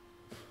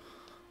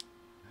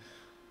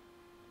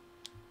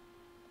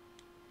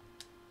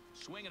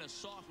 Swinging a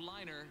soft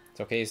liner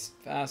It's okay, he's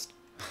fast.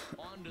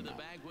 onto the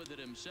bag with it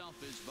himself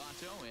is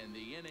Vato, and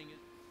the inning.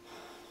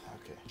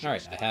 Okay. All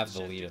right, I have the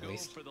set lead to at go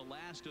least. For the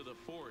last of the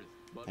 4th,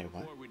 but Hey,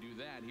 what? before we do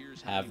that,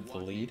 here's Have Heidi the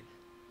Watney. lead.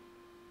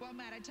 Well,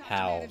 Matt, I talked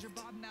How? to manager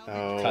Bob Melvin.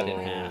 Oh, Cut in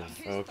half.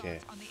 His okay.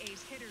 thoughts on the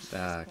A's hitters for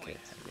Ah, this okay, point.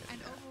 I get it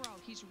And now. overall,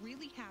 he's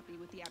really happy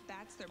with the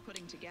at-bats they're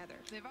putting together.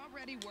 They've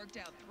already worked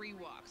out 3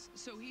 walks,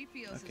 so he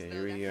feels Okay, as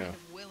here though we that go. kind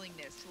of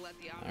willingness to let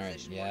the right,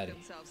 opposition yeah, work Eddie.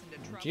 themselves into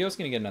trouble Gio's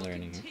gonna get another will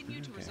inning here.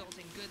 continue to Okay. result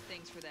in good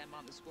things for them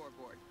on the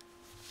scoreboard.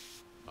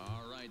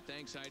 All right,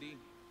 thanks, Heidi.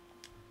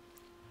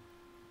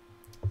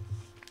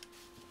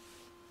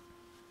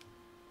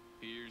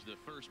 Here's the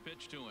first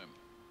pitch to him.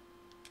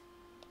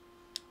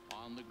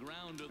 On the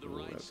ground to the Ooh,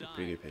 right that was a side.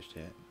 pretty good pitch to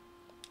hit.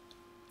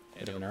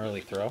 Bit of And an a early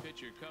really good throw.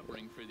 pitcher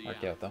covering for the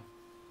Marked out though.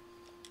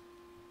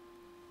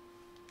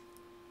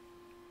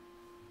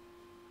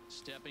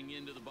 Stepping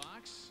into the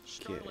box,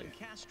 Starlin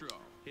Castro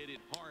hit it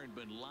hard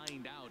but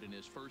lined out in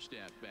his first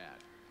at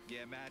bat.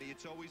 Yeah, Matty,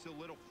 it's always a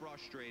little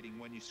frustrating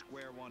when you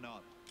square one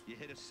up. You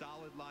hit a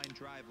solid line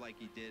drive like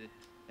he did,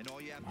 and all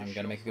you have I'm to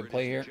gonna show make a for good it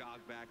play is here. to jog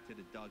back to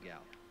the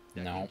dugout.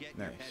 That No. can get in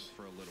your Nice. head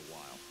for a little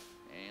while.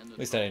 And the At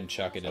least I throw didn't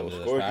chuck it falls into Oh,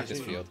 the score practice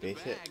decision. field. Base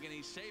hit. bag, and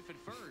he's safe at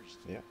first.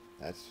 Yeah,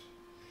 that's.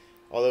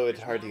 Although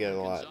it's hard to get a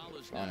lot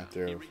Gonzalez on now. a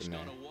throw He from reached there.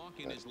 on a walk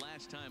in but- his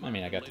last time I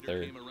mean, out I got and to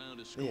later third. came around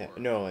to score. Yeah,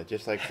 no,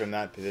 just like from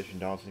that position,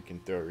 Donaldson can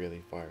throw it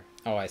really far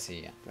Oh, I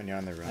see, yeah. when you're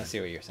on the run. I see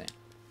what you're saying.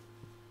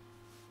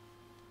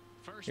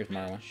 First Here's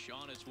Marwin. pitch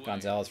on its way.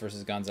 Gonzalez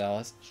versus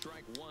Gonzalez.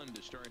 Strike 1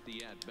 to start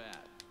the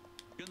at-bat.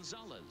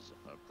 Gonzalez,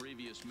 a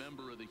previous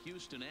member of the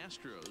Houston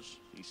Astros,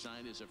 he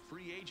signed as a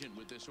free agent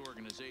with this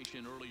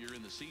organization earlier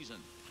in the season.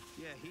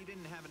 Yeah, he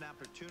didn't have an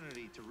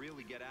opportunity to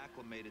really get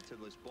acclimated to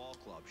this ball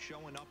club.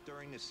 Showing up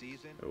during the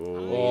season.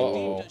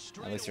 Oh, Deep to at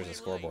straightaway least there's a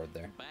scoreboard right.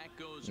 there. Back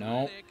goes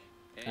Nope. Reddick,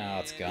 Oh,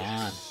 it's and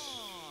gone.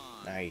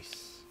 gone.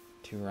 Nice.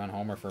 2-run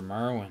homer for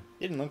Merwin.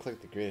 Didn't look like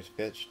the greatest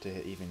pitch to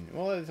hit even.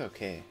 Well, it was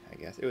okay, I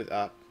guess. It was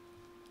up.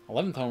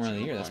 11th homer of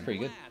the year. That's Two-run pretty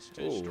good. blast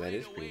to Oh, that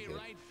is pretty straightaway good.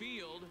 right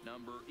field,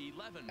 number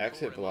 11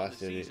 Exit for him on the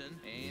velocity season,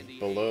 and the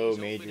below A's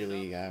open major it up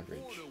league average.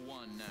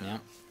 4-1 now. Yeah.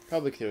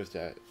 Probably throws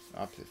that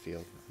opposite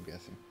field, I'm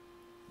guessing.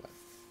 But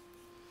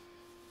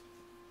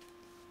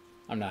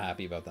I'm not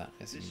happy about that,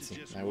 as you can This is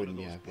see. just I one wouldn't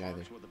of be those happy either.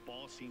 parks where the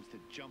ball seems to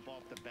jump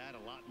off the bat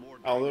a lot more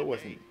Although during it the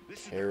wasn't day. This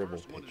is the terrible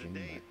first one of the pitching,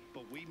 day,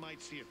 but we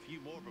might see a few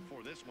more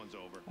before this one's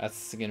over.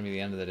 That's going to be the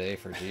end of the day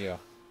for Gio.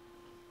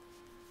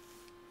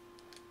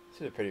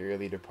 This is a pretty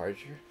early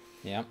departure.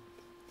 Yep.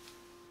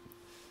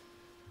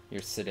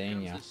 You're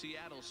Cedeno. Comes the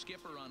Seattle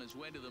skipper on his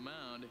way to the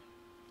mound.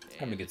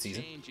 Having a good the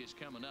season. change is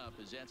coming up,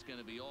 as that's going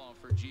to be all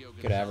for Gio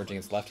Good average Gonzalez.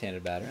 against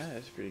left-handed batters. Yeah,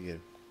 that's pretty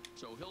good.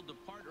 So he'll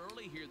depart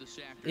early here this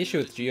afternoon. The issue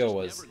with as he Gio just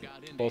was never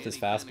got into both his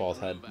any kind of fastballs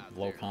had groove out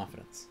low there.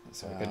 confidence,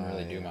 so I couldn't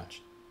really do Yeah.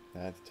 much.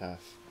 That's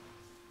tough.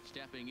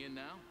 Stepping in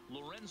now,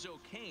 Lorenzo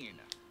Cain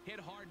hit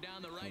hard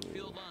down the right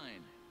field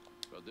line.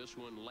 But this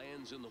one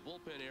lands in the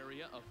bullpen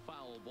area, a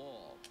foul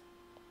ball.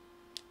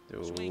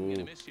 Swing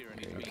and a miss here, and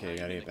he's Okay, behind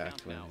gotta in get the back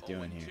count to what now, he's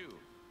doing 0-2. here.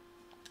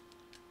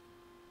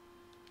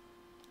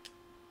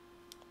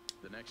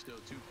 The next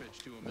 0-2 pitch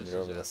to him Move is it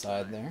over the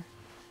side there.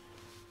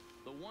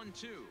 The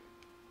 1-2.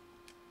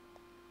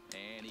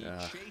 And he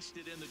Ugh. chased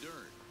it in the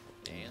dirt.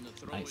 And the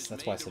throw Nice, is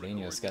that's made why to Cedeno's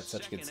record got the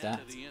such good second end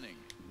of stats. the inning.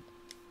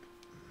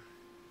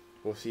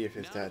 We'll see if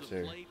his Now to stats the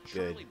are plate,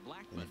 good Charlie in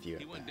Blackmon. a few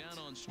He went at-bats.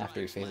 down on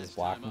After he strikes faces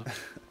last time Blackmon. up.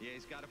 Yeah,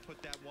 he's got to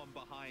put that one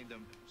behind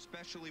him,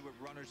 especially with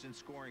runners in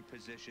scoring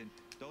position.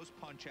 Those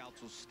punch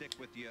outs will stick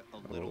with you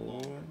a little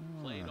longer.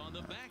 Played on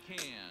the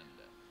backhand.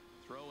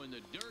 Throw in the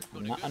dirt,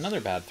 but a Not good another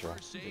save. bad throw.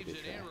 First saves Good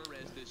an try, error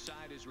as this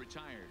side is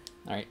retired.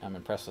 Alright, I'm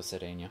impressed with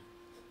Cedeno.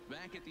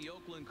 Back at the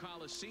Oakland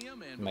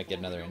Coliseum, and Might get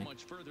before we another go inning.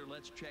 much further,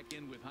 let's check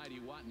in with Heidi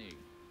Watney.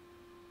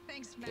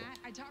 Thanks, Matt.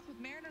 I talked with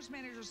Mariners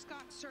manager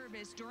Scott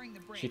Service during the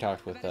break. She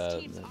talked with, about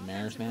his team's the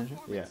Mariners offensive manager?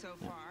 performance Yeah. So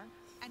far,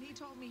 and he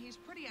told me he's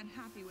pretty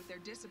unhappy with their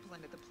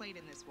discipline at the plate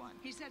in this one.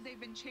 He said they've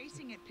been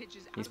chasing at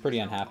pitches. He's out of pretty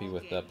the zone unhappy all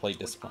with game, the plate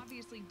which discipline.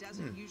 obviously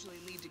doesn't usually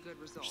lead to good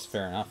results. Which is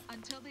fair enough.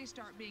 Until they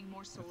start being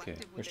more selective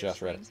with Where's their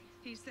Josh Reddick? swings,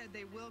 he said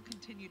they will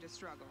continue to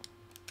struggle.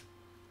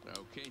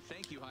 Okay,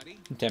 thank you, Heidi.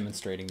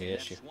 Demonstrating the And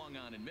that issue. swung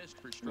on and missed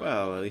for strike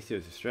Well, one. at least it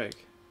was a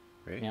strike,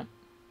 right? Yep.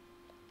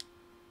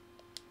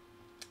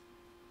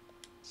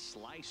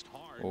 Sliced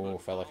hard. Oh,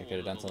 but felt like I foul could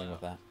have done to the something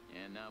with left. that.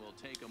 And now we'll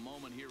take a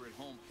moment here at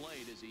home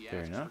plate as he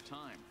Fair asks enough. for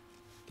time.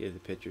 Give the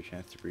pitcher a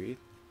chance to breathe.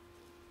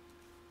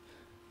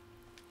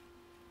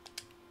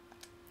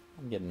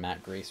 I'm getting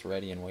Matt Grace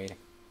ready and waiting.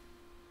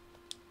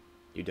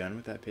 You done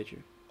with that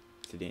pitcher?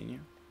 Cedeno?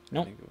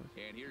 Nope. I think it was.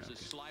 And here's Okay. a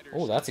slider.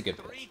 Oh, that's a good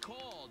Three pitch.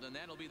 called, and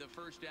that'll be the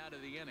first out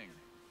of the inning.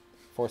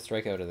 Fourth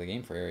strikeout of the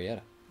game for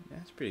Arrieta. Yeah,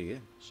 that's pretty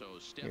good. So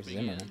stepping in,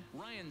 Zimmerman.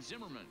 Ryan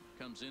Zimmerman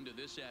comes into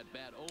this at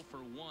bat 0 for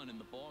 1 in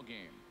the ball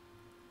game.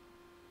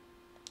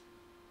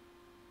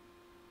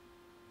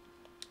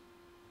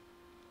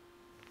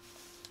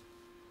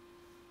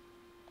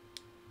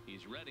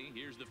 He's ready.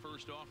 Here's the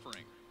first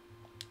offering.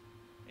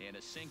 And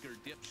a sinker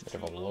dips Bit too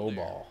of a low low there.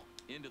 ball.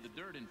 Into the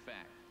dirt, in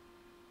fact.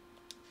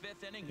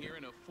 Fifth inning here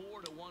in a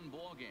 4-1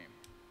 ball game.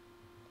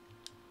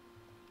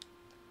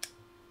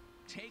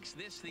 Takes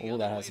this the Oh, other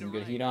that way has some to good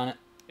right. heat on it.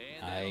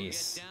 And that'll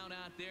Nice. get down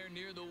out there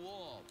near the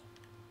wall.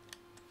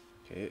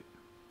 Okay.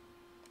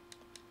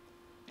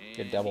 Good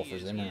And double he for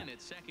is Zimmerman. in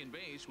at second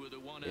base with a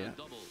one-out Yeah.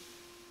 double.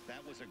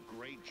 That was a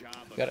great job.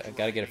 of Gotta get a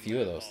driving few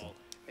of that those, ball.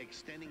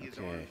 Extending his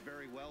Okay. arms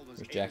very well. Was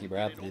Where's able Jackie to get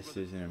Bradley? it over This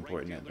the is an right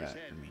important fielder's at-bat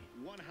head. for me.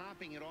 One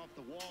hopping it off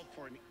the wall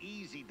for an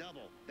easy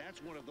double.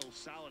 That's one of those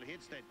solid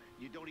hits that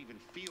you don't even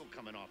feel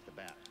coming off the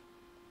bat.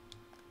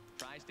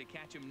 Tries to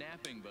catch him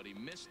napping, but he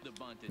missed the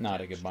bunt.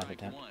 Not a attempt. good bunt Strike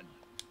attempt. one.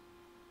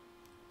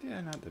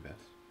 Yeah, not the best.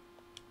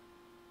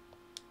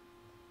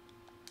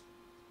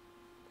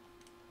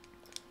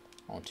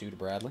 0-2 to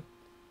Bradley.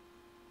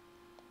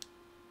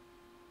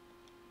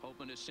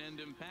 Hoping to send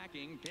him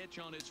packing. Pitch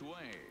on its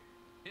way.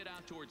 Hit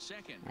out towards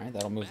second. All right,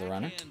 that'll move the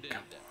runner. Backhanded.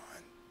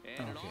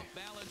 And an Okay.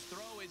 off-balance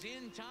throw is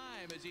in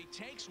time as he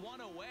takes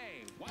one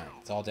away. Wow. All right,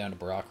 it's all down to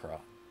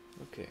Barakra.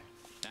 Okay.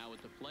 Now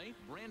at the plate,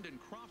 Brandon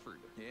Crawford.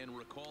 And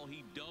recall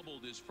he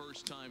doubled his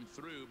first time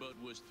through, but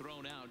was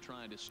thrown out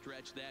trying to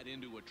stretch that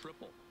into a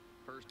triple.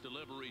 First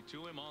delivery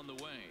to him on the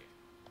way.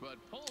 But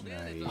pulled in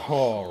at the Nice. Oh,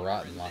 corner,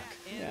 rotten and luck.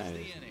 that Yeah, ends it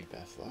the isn't inning. the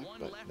best luck, One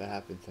but left. that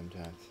happens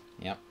sometimes.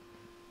 Yep.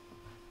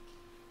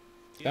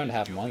 It's bound to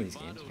happen one of these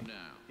Joey games. Votto man.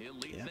 now. He'll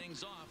lead Yeah.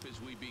 things off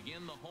as we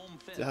begin the home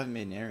fifth. Still haven't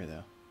made an error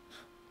though.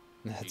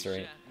 That's He's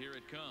right. set. Here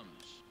it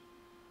comes.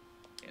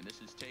 And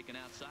this is taken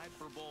outside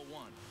for ball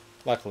one.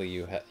 Luckily,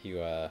 you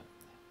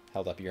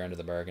held up your end of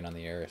the bargain on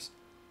the errors.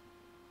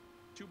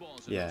 2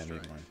 balls and Yeah, no I made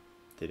strikes. one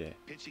today.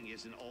 Pitching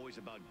isn't always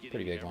about Pretty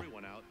getting big one.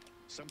 everyone out.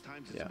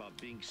 Sometimes it's Yeah. about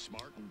being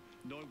smart and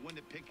knowing when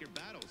to pick your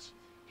battles.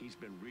 He's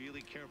been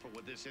really careful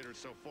with this hitter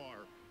so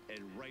far,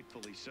 and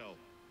rightfully so.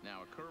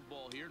 Now a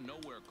curveball here,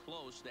 nowhere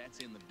close. That's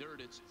in the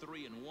dirt. It's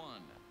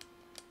 3-1.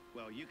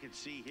 Well, you can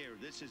see here,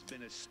 this has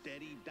been a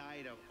steady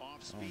diet of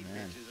off-speed Oh,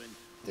 man. pitches. And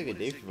Look at what does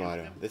Dave it give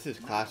Votto. them? This is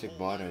Not a classic whole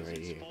lot Votto as right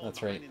it's here. fall That's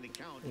behind right. in the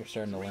count. You're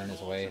starting to 3 learn his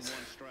balls ways. and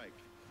 1 strike.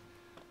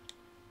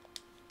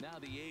 Now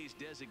the A's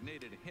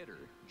designated hitter,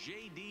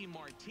 J.D.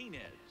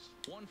 Martinez.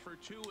 1 for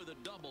 2 with a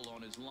double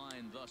on his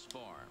line thus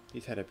far.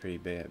 He's had a pretty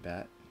bad at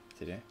bat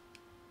today.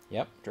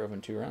 Yep, drove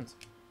in 2 runs.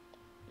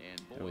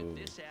 And boy,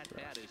 this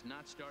at-bat is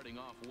not starting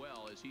off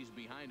well as he's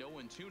behind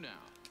 0-2 now.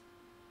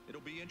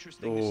 It'll be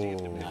interesting to see if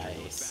the pitcher goes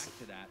Nice. back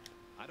to that.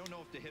 I don't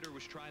know if the hitter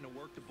was trying to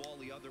work the ball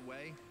the other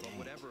way, but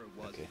whatever it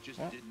was, Okay. it just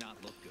did not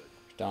look good.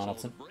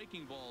 Donaldson. So the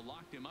breaking ball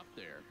locked him up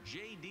there.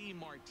 J.D.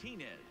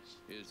 Martinez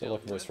is So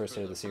looking for his first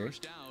hit of the series.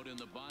 first out in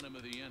the bottom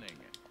of the inning.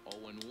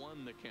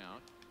 0-1 the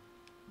count.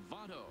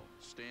 Votto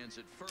stands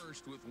at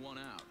first with 1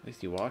 out. At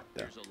least he walked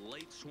there. There's a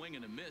late swing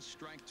and a miss,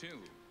 strike 2.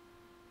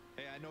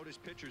 Hey, I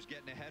noticed pitcher's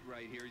getting ahead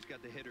right here. He's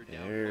got the hitter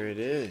down. There it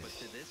low, is. But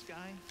to this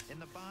guy in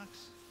the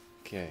box,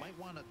 Okay. might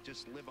want to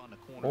just live on the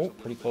corners. Oh, a little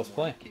pretty bit close more.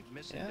 play. Keep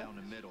missing Yeah. down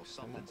the middle.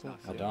 Something's close.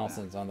 not Now good.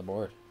 Donaldson's on the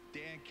board.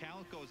 Dan,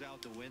 count goes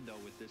out the window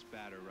with this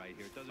batter right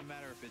here. It doesn't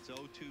matter if it's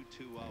 0-2,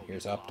 2-0.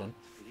 Here's He's Upton.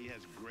 He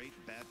has great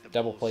bat to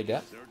Double ball play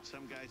skills. depth. There are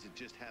some guys that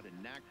just have a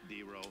knack,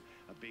 D-Row,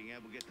 of being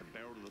able to get the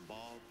barrel to the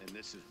ball, and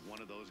this is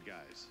one of those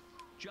guys.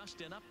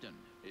 Justin Upton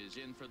is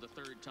in for the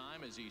 3rd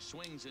time as he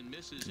swings and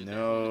misses. It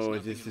No, down.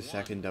 is It's this the 0-1.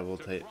 second double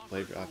To play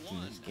Crawford drops for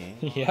in this 1.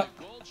 game? Yep.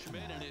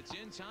 Goldschmidt, and it's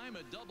in time,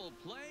 a double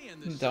play,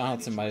 and the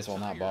Donaldson side might is as well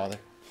not retired. bother.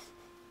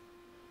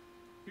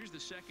 Here's the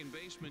second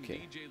baseman, Okay.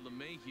 DJ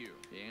LeMahieu.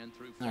 And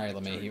through All right,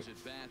 5 LeMahieu. turns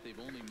at bat, they've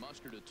only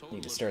mustered a total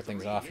Need to of start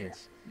things 3 off here.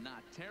 hits.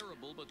 Not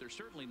terrible, but they're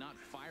certainly not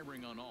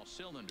firing on all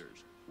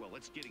cylinders. Well,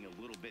 it's getting a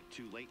little bit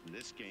too late in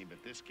this game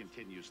if this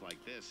continues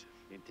like this.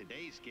 In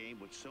today's game,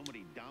 with so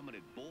many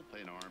dominant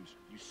bullpen arms,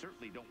 you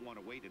certainly don't want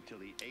to wait until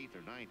the 8th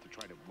or 9th to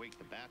try to wake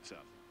the bats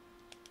up.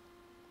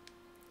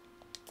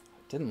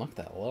 Didn't look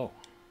that low.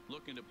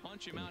 Looking to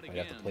punch him Didn't out quite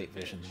again. have the plate The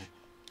vision pitch.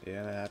 there.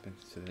 Yeah, that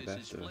happens to the This best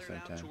is of us flared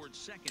out sometimes. towards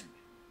second.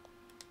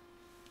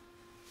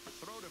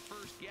 Throw to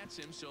first gets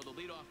him, so the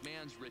leadoff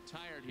man's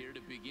retired here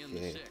to begin the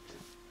Okay.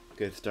 6th.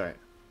 Good start.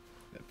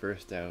 The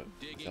first out is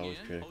Digging always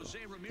in, critical. Jose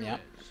Ramirez.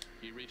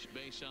 He reached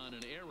base on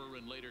an error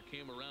and later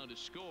came around to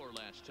score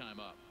last time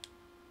up.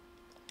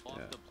 Off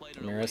Yeah. the plate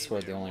and Ramirez away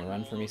scored the there, only 1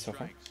 run for me ball, so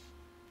far. strikes.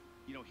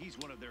 You know, he's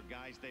one of their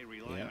guys they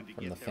rely Yeah, on to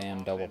from get the their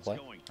FAM double offense play.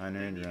 going.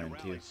 Unearned They need a run,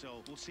 rally, too.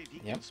 So we'll see if he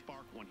Yep. can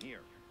spark one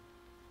here.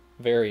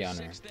 Very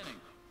unearned. 6th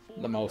inning.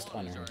 The most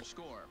 4-1 is our unearned.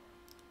 score.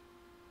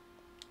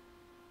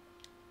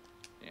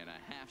 And a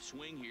half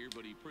swing here,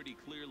 but he pretty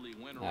clearly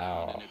went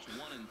around, Oh. and it's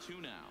 1-2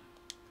 now.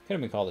 Could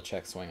have been called a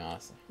check swing,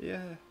 honestly.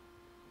 Yeah.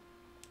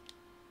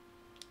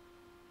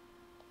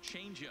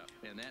 Change up,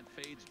 and that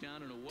fades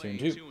down and away.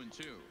 2-2.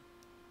 2-2.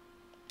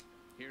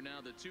 Here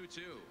now the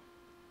 2-2.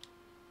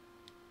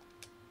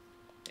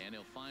 And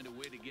he'll find a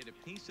way to get a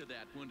piece of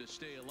that one to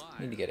stay alive.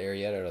 Need to get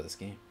Arrieta out of this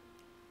game.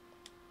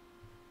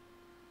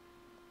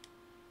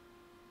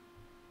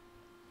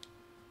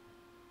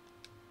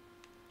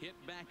 Hit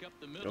back up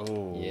the middle.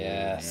 Oh,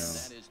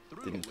 Yes. That is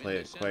through Didn't play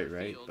into it quite center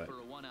right, field but for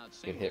a one-out Good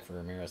single. hit for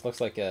Ramirez. Looks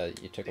like you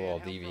took a Dan, little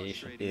how deviation.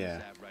 frustrating Yeah.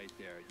 is that right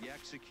there? You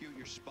execute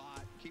your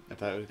spot, keep the I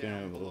thought it ball was going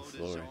down a little below the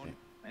slower, I zone, think.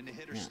 and the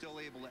hitter's Yeah. still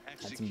able to some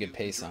execute good and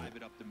pace on drive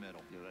it. up the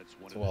middle. You know, that's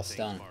one It's of well the things,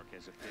 stung. Mark,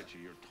 as a pitcher,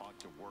 you're taught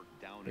to work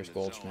down Here's in the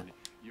Goldschmidt. zone.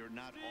 You're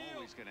not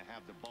always going to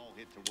have the ball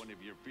hit to one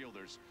of your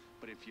fielders,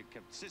 but if you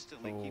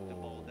consistently keep the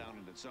ball down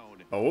in the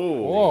zone, Oh,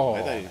 Whoa, I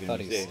thought he I was thought going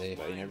to he be was safe, safe.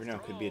 but you never know.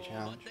 Could be a Throw,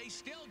 challenge. but they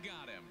still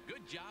got him.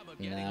 Good job of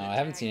No, getting the I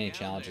haven't seen any tag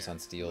down challenges there. on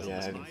steals Yeah, in I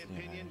this haven't game. seen it.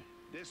 opinion,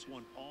 this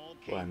one all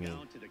came Well, I mean,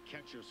 down to the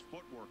catcher's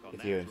footwork on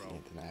if that you haven't throw. seen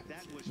it, then I haven't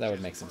That seen it. was That would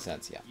just make some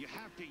perfect. sense, yeah. You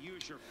have to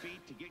use your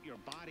feet to get your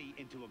body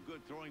into a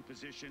good throwing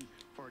position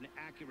for an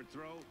accurate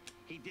throw.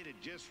 He did it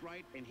just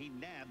right, and he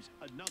nabs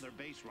another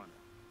base runner.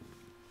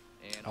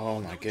 And Oh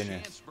no my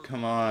goodness. chance for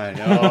Come goal. on.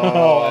 Oh,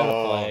 out of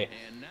Oh. play.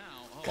 And now,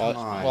 Well,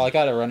 on. well, I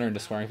got a runner into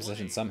scoring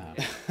position somehow.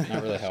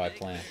 Not really how I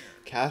planned.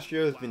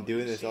 Castro's been Wow, doing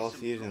you this see all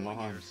some season throwing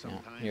long. here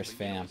sometimes, here's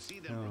but you don't Pham. see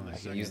that Oh, from the I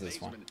could second use this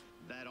one. baseman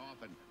that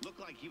often. Looked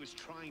like he was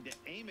trying to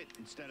aim it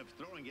instead of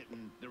throwing it,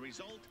 and the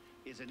result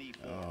is an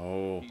E4.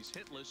 Oh. he's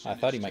hitless I in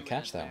thought his he might two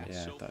catch that one. at-bats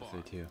Yeah, I so thought so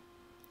far. too.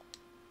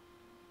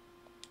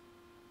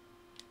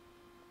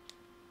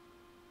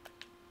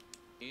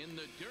 In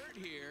the dirt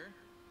here.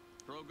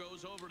 Throw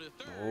goes over to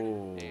third.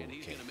 Oh, and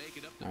he's okay. going to make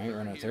it up to All right,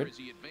 run third out here third. as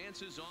he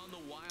advances on the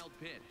wild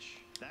pitch.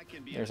 That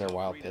can be There's a our tough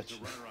wild read as pitch.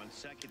 a runner on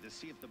second to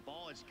see if the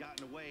ball has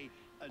gotten away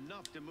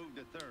enough to move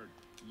to third.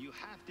 You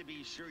have to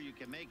be sure you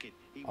can make it.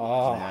 He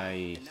Oh. wants that,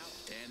 Nice. and now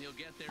And he'll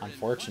get there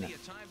Unfortunate. in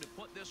plenty of time to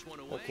put this one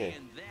away, Okay.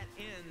 and that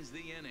ends the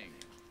inning.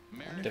 I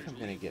wonder if Mariners I'm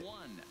gonna lead get-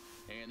 1,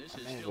 and this I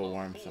is may as still well a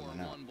warm someone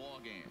up. 4-1 ball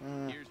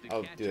game. Here's the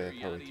I'll do catcher,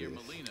 that probably Yadier through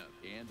this. Molina,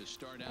 and to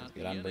start out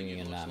good. the I'm inning, bringing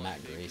it in, looks like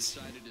Matt they've Grace.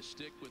 decided to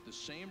stick with the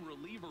same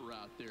reliever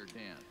out there,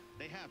 Dan.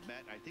 They have,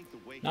 Matt. I think the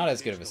way Not he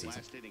as good of a pitched the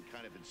season. last inning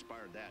kind of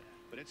inspired that.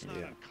 But it's not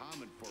Yeah.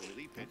 uncommon for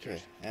relief Okay,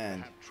 pitchers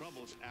and to have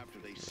troubles after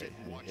they sit and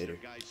right-handed watch hitter.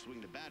 their guys swing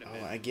the bat a Oh,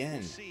 bit. again.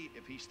 We'll see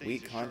if he stays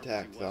Weak as sharp as he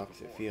contact was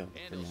opposite before. field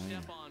And for he'll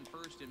Molina. step on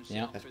first himself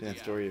Yeah. That's for been the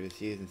out. story of the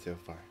season so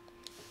far.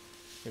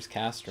 Here's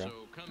Castro.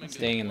 So coming to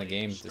Staying in the plate,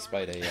 game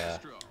Starlin despite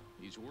Castro.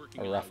 He's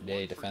working a on rough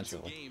day 1 for 2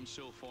 defensively. games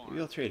so far.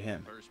 Maybe I'll trade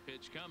him. First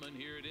pitch coming,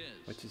 here it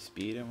is. What's his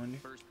speed, I wonder?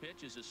 First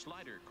pitch is a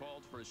slider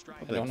called for a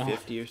strike. I don't Like know.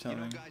 50 or You know,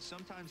 something? guys,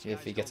 sometimes If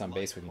guys he gets don't on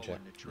base, like we can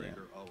pulling check. the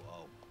trigger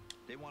 0-0.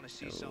 They want to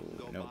see something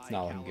go nope. by, It's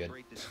not looking good.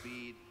 calibrate the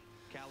speed.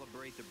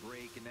 calibrate the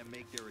break, and then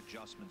make their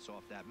adjustments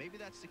off that. Maybe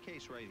that's the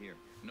case right here.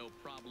 No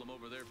problem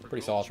over there for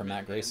Pretty solid from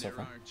Goldschmidt, Matt Grace and so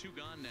there far. are 2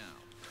 gone now.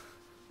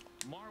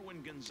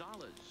 Marwin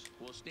Gonzalez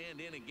will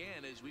stand in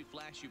again as we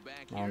flash you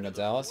back here Marwin to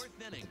Gonzalez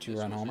the 4th inning. with the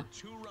 2-run This was homer.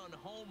 a 2-run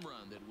home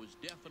run that was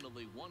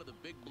definitely one of the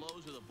big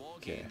blows of the ball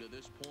Okay. game to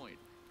this point.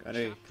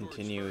 Gotta Shot towards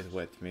continue with first.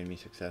 what's made me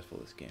successful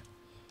this game.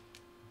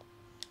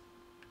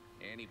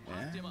 And he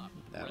popped him up.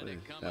 that'll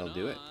Reddick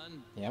do it.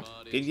 on, Yep.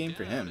 but Good it's game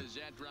for down him. as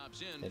that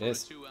drops in It for a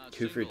is. 2-out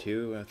 2 for single.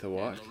 2 with a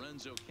walk. And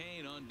Lorenzo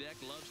Cain on deck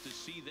loves to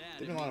see that.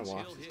 There's It been a lot of means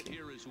walks he'll this hit game.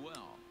 here as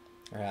well.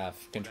 Or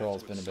half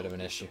control's been a bit of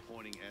an issue.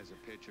 Disappointing as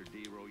a pitcher,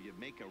 D-Row. You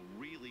make a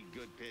really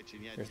good pitch,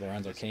 and yet Here's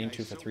Lorenzo this Cain, guy's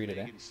 2 for so 3 big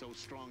today. and so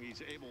strong,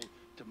 he's able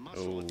to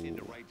muscle it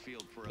into right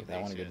field for Give a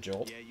that one a base good hit.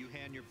 jolt. Yeah, you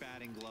hand your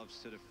batting gloves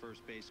to the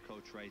first base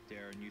coach right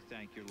there, and you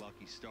thank your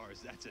lucky stars.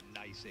 That's a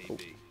nice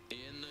AB.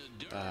 In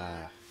the dirt.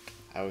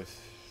 I was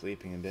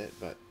sleeping a bit,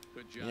 but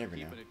Good you job never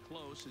keeping know. it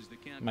close as the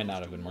count Might goes not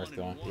to have been worth 1-1.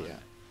 going. Yeah.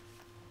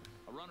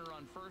 A runner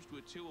on first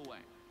with 2 away.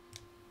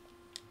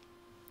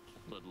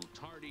 Little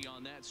tardy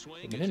on that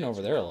swing. Been as in it's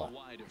over there a well lot.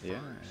 wide of Yeah,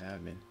 first. I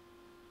have been.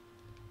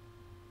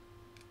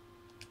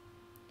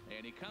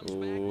 And he comes back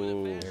with a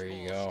fastball. There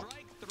you go.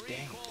 Strike 3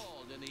 Dang.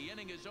 called, and the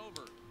inning is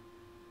over.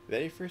 Is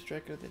that your first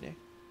strikeout of the day?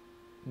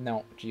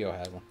 No, Gio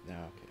had one. No,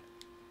 okay.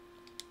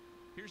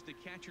 Here's the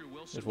catcher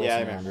Wilson. There's Yeah,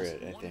 I Wilson remember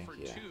Ramos. it, I 1 think, for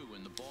yeah. 2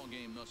 in the ball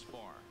game thus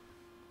far.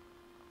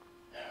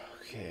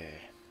 Okay.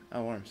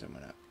 I'll warm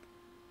someone up.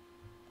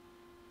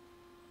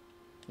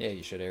 Yeah,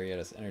 you should.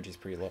 Arrieta's energy's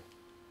pretty low.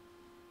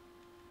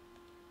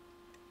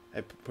 I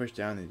pushed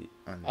down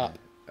on the... Up.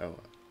 Oh,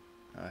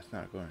 it's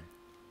not going.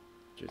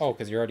 Just, Oh,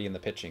 because you're already in the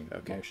pitching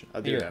Okay, motion.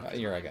 I'll do Here, it after.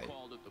 here, I got you.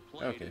 Called at the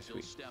plate Okay, as he'll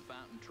sweet. step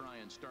out and try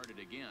and start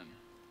it again.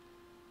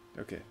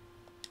 Okay.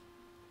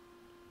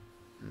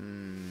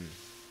 Who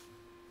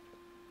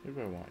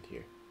do I want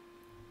here?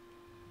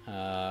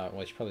 Well,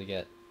 you should probably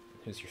get...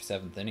 Who's your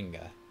 7th inning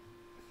guy?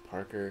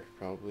 Parker,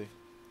 probably.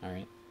 All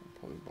right. I'll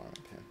probably borrow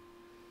a pen.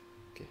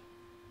 Okay.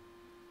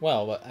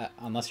 Well, but,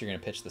 unless you're going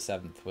to pitch the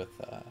 7th with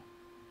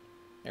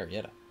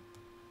Arrieta.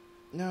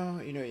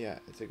 No, yeah,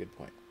 that's a good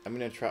point. I'm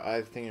gonna try. I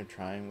was thinking of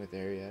trying with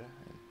Arrieta,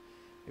 and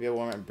maybe I'll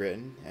warm up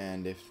Britton,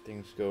 and if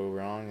things go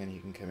wrong, then he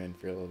can come in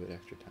for a little bit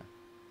extra time.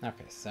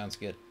 Okay, sounds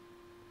good.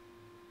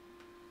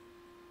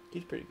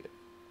 He's pretty good.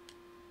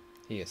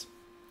 He is.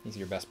 He's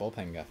your best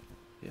bullpen guy.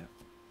 Yeah.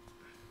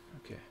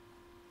 Okay.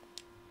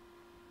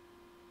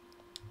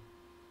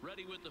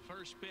 Ready with the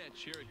first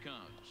pitch. Here it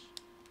comes.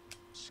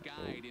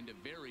 Skied into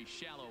very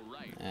shallow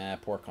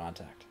right. Poor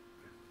contact.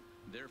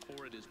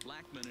 Therefore, it is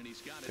Blackman, and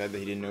he's got it. Glad for that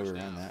he the didn't first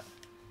overrun out. that.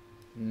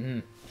 Mm-hmm.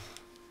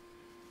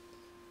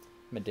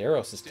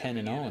 Medeiros is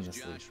Stepping 10-0 in is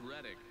this league. Josh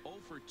Reddick. 0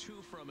 for 2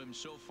 from him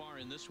so far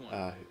in this one.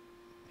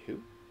 Who?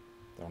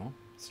 Don't know.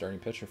 Starting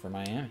pitcher for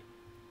Miami.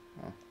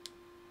 Oh.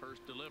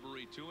 First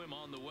delivery to him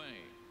on the way.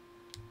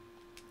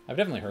 I've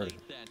definitely heard of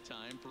Late him. that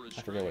time for a I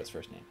strike. forget what his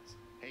first name is.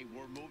 Hey,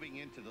 we're moving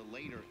into the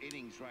later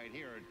innings right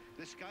here. And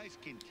this guy's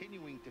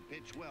continuing to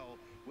pitch well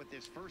with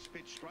his first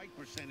pitch strike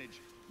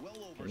percentage well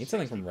over I need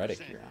something from 60%.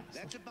 Reddick here,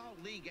 honestly. That's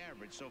about league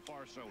average so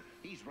far, so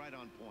he's right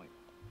on point.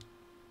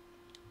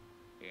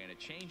 And a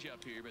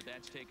changeup here, but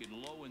that's taken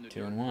low in the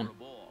 2 dirt and for 1. a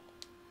ball.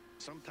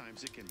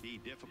 Sometimes it can be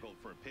difficult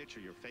for a pitcher.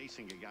 You're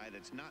facing a guy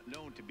that's not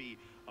known to be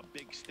a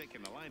big stick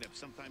in the lineup.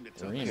 Sometimes the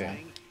toughest Arena.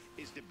 thing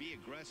is to be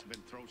aggressive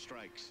and throw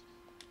strikes.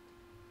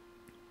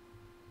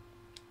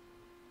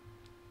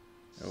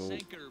 Oh.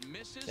 Sinker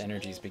misses. The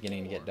energy's ball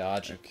beginning to get 4.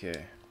 dodgy.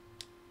 Okay.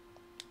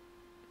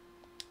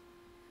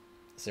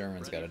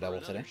 Zimmerman's got Ready a for double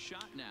another today.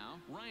 shot now.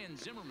 Ryan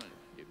Zimmerman.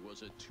 It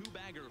was a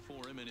 2-bagger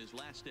for him in his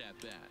last at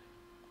bat.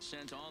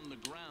 Sent on the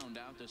ground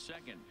out to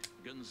second.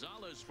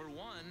 Gonzalez for 1.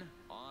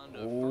 On to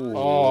first.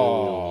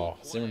 Oh,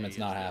 Play Zimmerman's as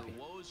not their happy.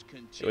 woes It was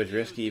continue.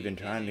 risky even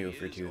The trying to go inning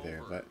for is 2 there,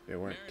 over. but it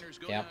worked. Mariners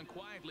go Yep. down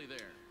quietly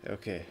there.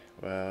 Okay,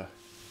 well, I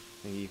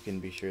think you can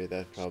be sure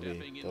that's probably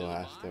Stepping the into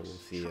last that box, we'll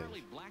see of.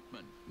 Charlie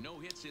Blackman. No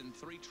hits in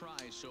 3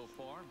 tries so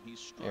far. He's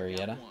struck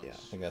Arrieta? out once. Yeah. I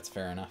think that's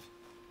fair enough.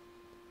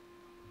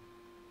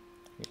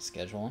 We can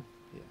schedule him.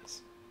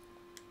 Yes.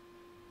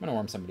 I'm gonna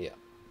warm somebody up.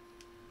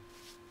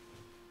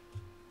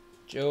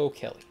 Joe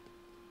Kelly.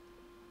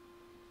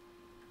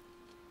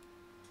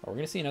 Oh, we're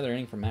gonna see another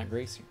inning from Matt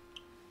Grace here.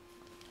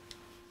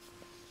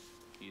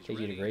 He's Take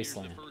you to ready. Here's the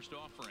Graceland. first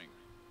offering.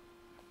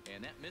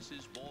 And that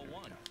misses ball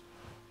 1.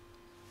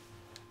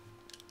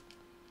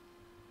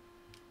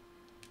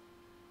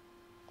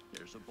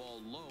 There's a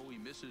ball low. He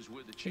misses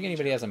with the Think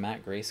anybody has a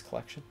Matt Grace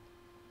collection?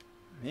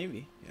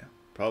 Maybe, yeah.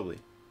 Probably.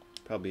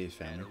 Probably his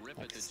And family. a rip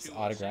Like at the his 2-0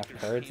 autographed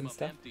sinker cards came and up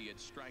stuff? empty at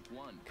strike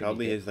 1.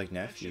 Probably good. his like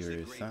That's nephew just or a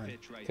his great son.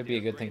 pitch right Could be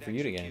a there. good thing Great for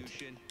you to get into.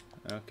 execution.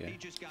 Okay. He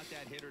just got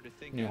that hitter to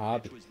think New that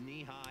hobby. pitch was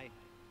knee high,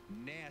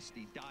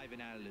 nasty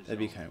diving out of the That'd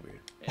be zone. kind of weird.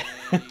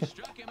 And he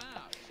struck him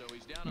out. So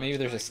he's down on Maybe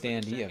there's a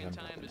strike for the standee of second him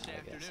time probably this now, I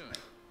guess. afternoon.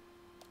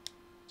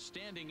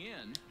 Standing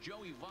in,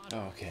 Joey Votto.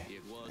 Oh, okay.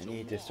 It was I a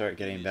need to walk start in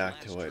getting his back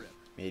to last what trip.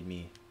 made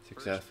me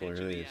First successful pitch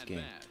of early the this game.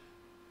 at-bat.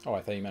 Oh,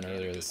 I thought you meant And a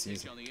earlier good this pitch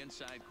season. on the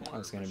inside I corner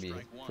was going for to be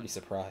strike one. pretty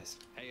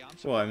surprised. Hey, I'm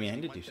Well, I surprised mean, I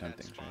he did went do to some that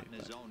things spot right, in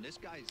his but- zone. This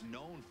guy's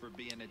known for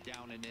being a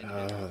down and in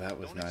Oh, hitter. that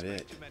was Don't not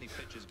expect it. too many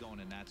pitches going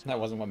in that That spot.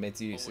 wasn't what made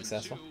you 0-2,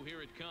 successful.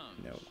 Here it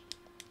comes. No.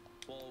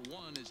 Ball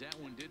one is that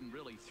one didn't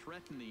really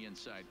threaten the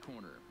inside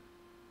corner.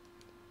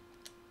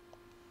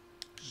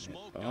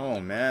 Smoked on Oh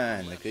the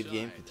man, the left good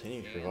game side.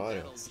 continues for And Votto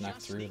that'll Snuck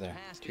just through sneak there.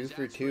 past 2 his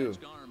for 2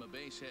 outstretched arm, a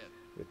base hit.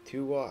 with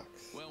 2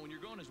 walks. Well, when you're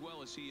going as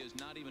well as he is,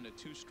 not even a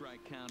 2-strike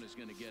count is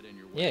going to get in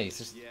your way. Yeah, he's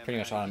just Yeah, pretty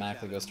much man, he's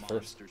automatically having goes a to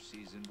first. monster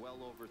season, well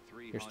over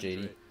 300. Here's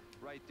JD.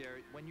 Right there,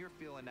 when you're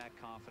feeling that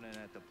confident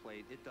at the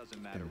plate, it doesn't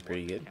matter what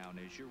pretty the good. count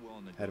is. You're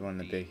willing to Had go one of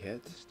the deep big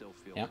hits. and still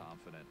feel Yep.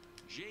 confident.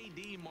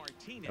 J.D.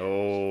 Martinez.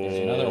 Oh, There's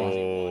another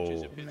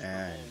one.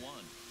 man.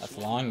 That's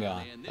long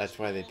gone. And That's this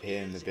why they ball pay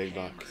him the is big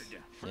bucks.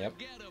 hammered. Yep.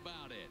 Forget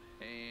about it.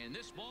 And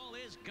this ball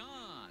is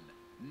gone.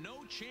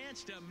 No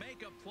chance to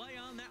make a play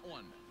on that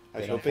one. I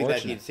was Bit hoping that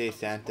unfortunate. he'd say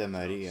Santa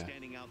Maria.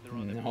 Standing out there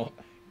on the No.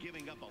 bump,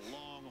 giving up a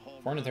long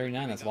home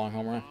 439, run, that's a giving long up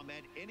home run. bomb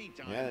at any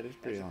time. Yeah, that is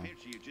pretty As a long.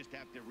 pitcher, you just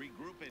have to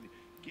regroup and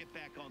get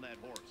back on that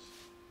horse.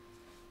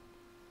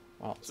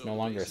 Well, it's So no the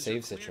longer a bases are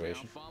save clear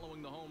situation. now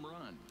following the home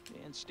run.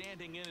 And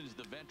standing in is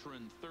the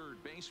veteran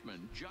third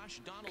baseman,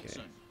 Josh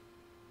Donaldson.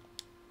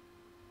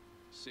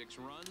 6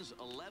 runs,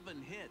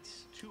 11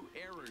 hits, 2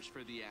 errors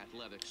for the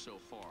Athletics so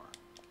far.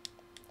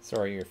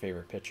 Sorry your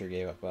favorite pitcher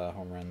gave up a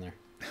home run there.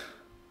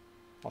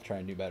 I'll try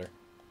and do better.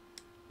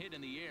 Hit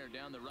in the air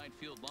down the right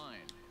field line.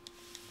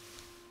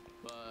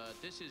 But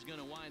this is going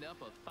to wind up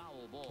a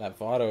foul ball. That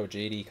Votto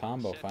JD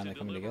combo Set to finally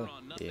coming deliver together.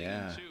 on nothing and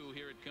Yeah. 2.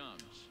 Here it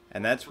comes.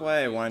 And that's why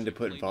I Crawford wanted to fails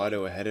put clean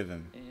Votto up. ahead of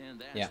him. And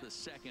that's Yeah. the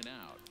second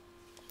out.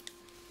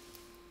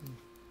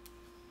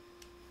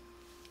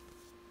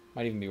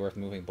 Might even be worth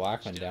moving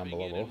Blackman down Stepping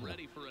below in and both.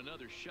 ready for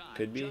another shot,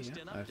 Could be, Justin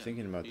yeah. I was Upton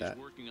thinking about is that.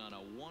 working on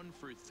a 1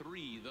 for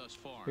 3 thus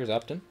far. Here's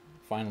Upton.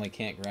 Finally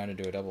can't ground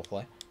into a double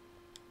play.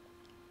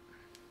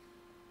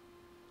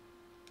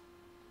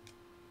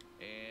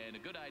 And a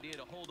good idea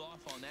to hold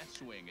off on that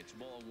swing. It's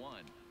ball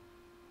 1.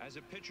 As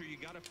a pitcher, you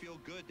got to feel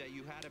good that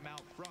you had him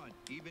out front.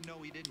 Even though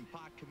he didn't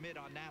pot commit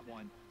on that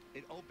one,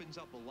 it opens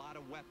up a lot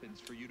of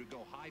weapons for you to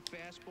go high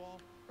fastball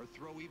or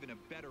throw even a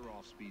better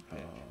off-speed pitch.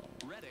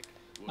 Reddick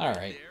will All get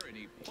right. there, and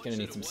he He's puts gonna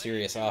need it some away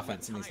serious to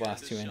offense in these retire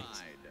last the 2 innings.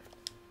 side.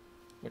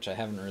 Which I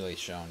haven't really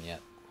shown yet.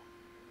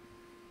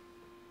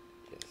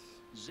 Yes.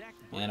 Zach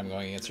And I'm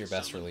going against your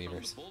best Britton from the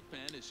relievers.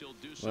 bullpen as he'll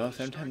do so Well, to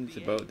start sometimes it's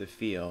the about 8th. the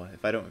feel.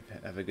 If I don't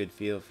have a good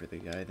feel for the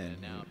guy, then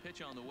And now he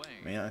pitch on the way.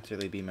 may not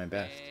necessarily be my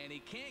best. And he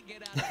can't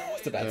get out of the way.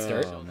 That's a bad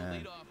there, start. so Oh, the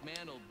man. leadoff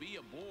man will be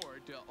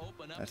aboard to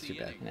open up That's the too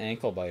bad. inning. An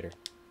ankle biter.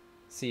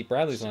 See,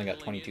 Bradley's only got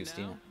Settling in 22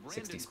 steam, now,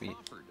 60 Brandon speed.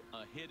 Crawford,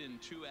 a hit and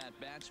 2 at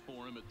bats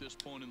for him at this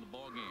point in the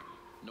ball game.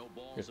 No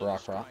balls Here's and a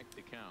Rock Rock. strike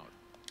to count.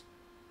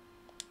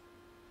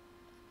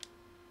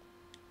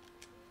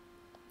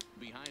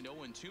 Behind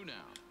 0-2 now.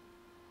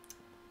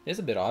 It is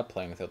a bit odd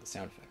playing without the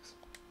sound effects.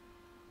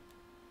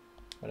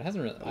 But it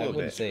hasn't really, I little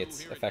wouldn't bit. say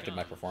it's affected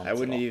my performance I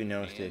wouldn't at all. even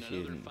notice it And if you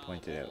another didn't foul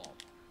point it out. ball.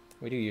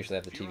 We do usually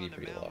have the If you're TV on the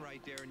pretty mound low.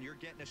 right there and you're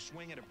getting a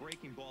swing at a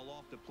breaking ball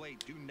off the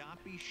plate, do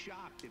not be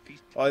shocked if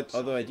he's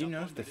Although I do up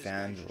notice under the this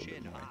fans guy's a little bit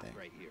chin more, I hot think.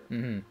 right here.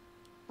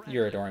 Mm-hmm.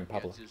 Your adoring Gets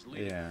public. his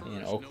lead at Yeah. first,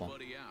 In Oakland.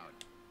 nobody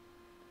out.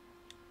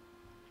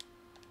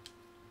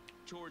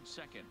 Towards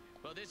second.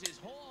 But this is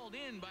hauled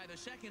in by the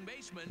second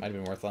baseman. Might have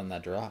been worth letting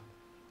that drop.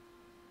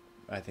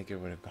 I think it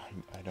would have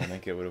gone. I don't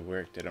think it would have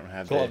worked. I don't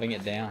have Gloving the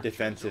it down.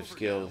 defensive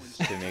skills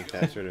to make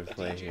that sort of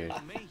play here.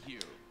 Mayhew.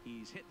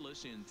 He's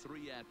hitless in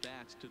 3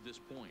 at-bats to this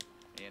point.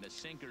 And a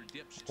sinker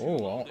dips too Oh,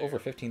 low well, there. over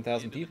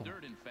 15,000 Into the people.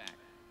 dirt, in fact.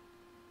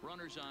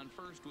 Runners on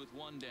first with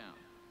 1 down.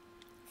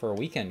 For a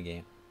weekend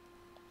game.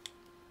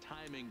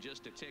 Timing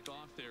just a tick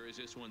off there as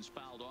this one's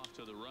fouled off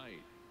to the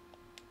right.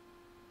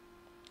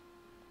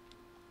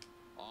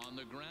 On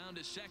the ground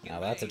is second. Now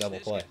that's a base. double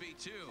This play. could be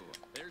 2.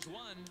 There's 1.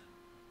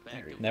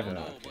 Back to Never Votto,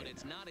 know. but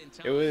it's not in It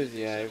time was, to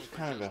yeah, it settle was for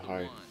kind of a just the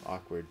hard, 1.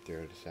 awkward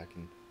throw to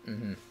second.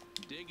 Mm-hmm.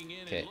 Digging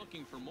in Okay. and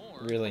looking for more.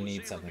 Really Jose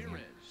need something here.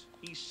 Ramirez.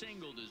 He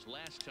singled his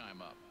last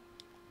time up.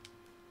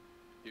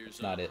 Here's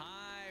It's not a it.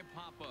 high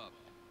pop-up.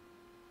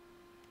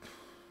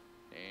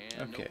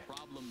 And Okay. no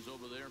problems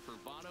over there for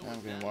Votto. I'm as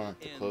going that to warm will up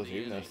the end closer, the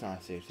even though inning. it's not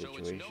a safe So it's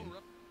no situation.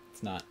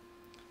 It's not.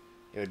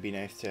 It would be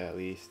nice to at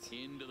least.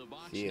 Into the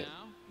box See it.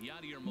 now.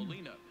 Yadier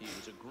Molina. He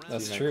was a ground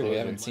That's my true. We closer.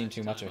 haven't seen last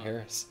too much time of up.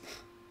 Harris.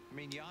 I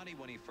mean, Yanni,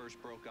 when he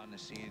first broke on the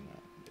scene,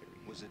 There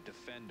we go. was a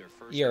defender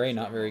first. ERA and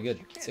not very foremost. good,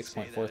 You can't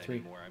say that 6.43.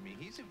 anymore. I mean,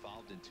 he's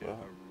evolved into Wow.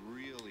 a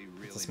really,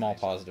 really It's a small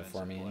nice positive for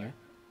offensive me player. here.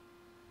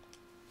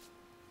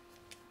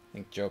 I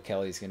think Joe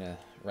Kelly's going to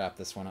wrap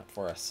this one up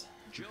for us.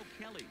 Joe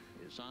Kelly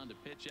is on to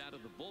pitch out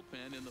of the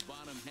bullpen in the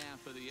bottom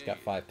half of the He's got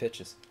 8th. 5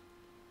 pitches.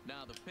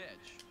 Now the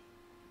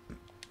pitch.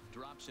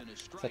 Drops in a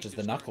strike Such as to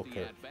the start knuckle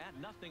curve. at-bat.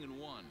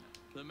 0-1.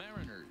 The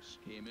Mariners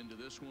came into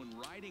this one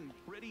riding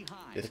pretty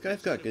high. This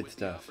guy's got good with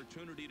stuff. The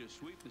opportunity to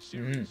sweep the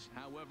series.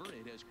 However,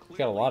 it has He's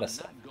got a lot of clearly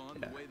stuff. not gone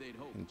Yeah. the way they'd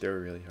hoped. And throw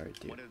really hard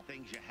too. One of the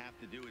things you have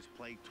to do is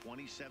play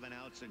 27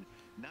 outs and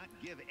not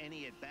give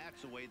any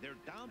at-bats away. They're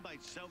down by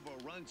several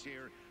runs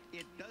here.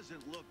 It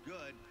doesn't look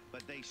good,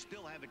 but they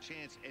still have a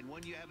chance. And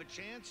when you have a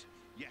chance,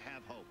 you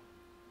have hope.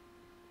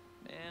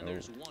 And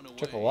there's one away.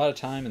 Took a lot of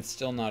time and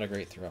still not a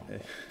great throw.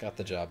 Got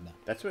the job done.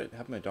 That's what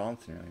happened with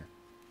Donaldson earlier.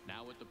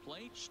 Now at the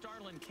plate,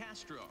 Starlin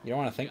Castro. You don't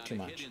want to think Got too a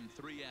much. hit in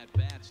 3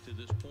 at-bats to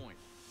this point.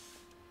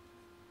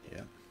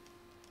 Yeah.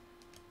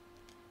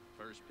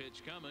 First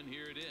pitch coming,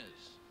 here it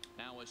is.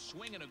 Now a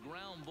swing and a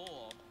ground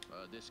ball.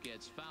 This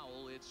gets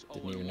foul. It's 0-1.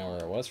 Didn't even know where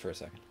it was for a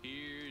second.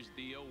 Here's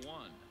the 0-1.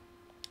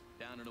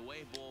 Down and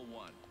away, ball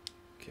 1.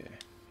 Okay.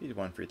 He's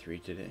 1 for 3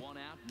 today. 1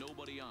 out,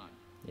 nobody on.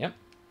 Yep.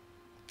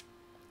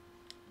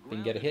 If he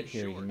can get a hit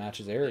here, he can match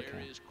his error count.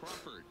 There is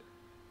Crawford.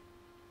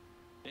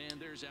 And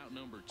there's out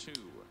number 2.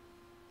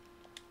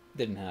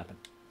 Didn't happen.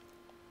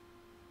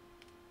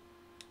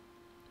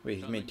 Wait,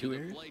 he's made 2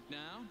 errors?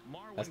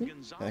 Hasn't he?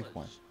 I think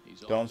 1.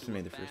 Donaldson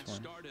made the first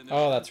one.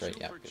 Oh, that's right.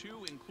 Yeah.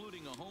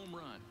 Including a home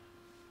run.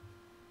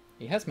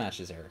 He has matched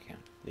his error count.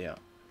 Yeah.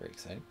 Very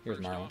exciting. Here's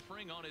First Marlon.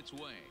 offering on its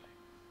way.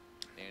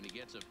 And he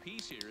gets a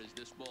piece here as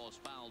this ball is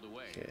fouled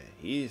away. Okay,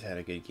 he's had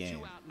a good game.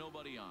 2 out,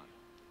 nobody on.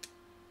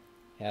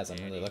 He has. I'm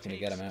really looking to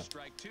get him out.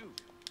 Strike 2.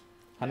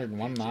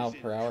 101 mile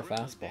per hour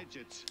fastball.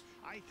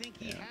 I think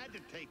he had to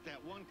take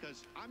that one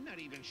because I'm not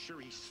even sure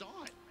he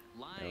saw it.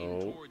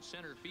 Line towards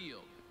center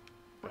field.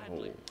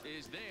 Bradley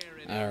is there,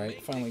 and all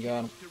right, finally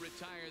got him. to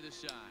retire the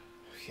side.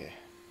 Okay.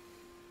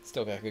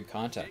 Still got good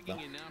contact though.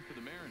 Taking in now for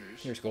the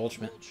Mariners. Here's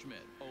Goldschmidt. 0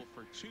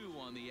 for 2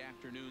 on the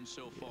afternoon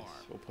so far. Yes,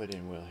 we'll put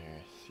in Will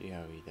Harris. See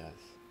how he does.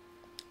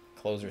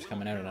 Closer's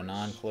coming out in a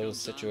non-closed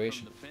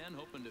situation. Pen,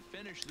 hoping to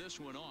finish this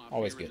one off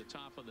Always here good. In the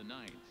top of the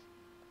 9th.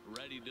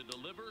 Ready to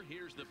deliver.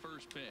 Here's the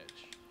first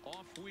pitch.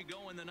 Off we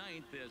go in the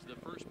 9th as the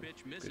first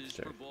pitch misses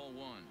for ball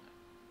 1. All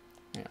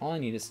right, all I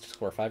need is to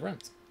score 5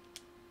 runs.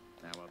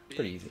 Now a big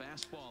Pretty easy.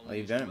 fastball. Well,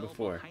 you've done it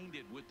before. Behind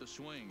it with the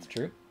swing. It's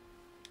true.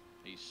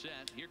 He's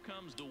set. Here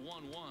comes the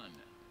 1-1.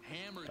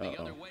 Hammer the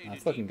other way.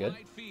 That's to looking deep good.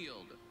 right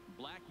field.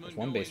 Blackman There's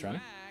one base going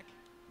runner. back,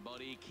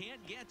 but he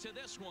can't get to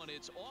this one.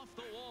 It's off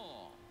the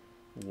wall.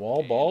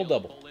 Wall ball And he'll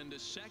double. pull into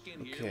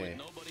second here Okay. with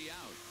nobody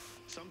out.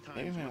 Sometimes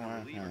Maybe when I a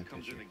want reliever another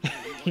comes in pitcher. a game,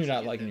 he wants You're to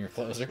not get liking that your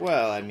closer. first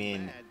Well, I so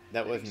mean, bad,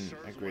 that and he wasn't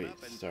serves a one great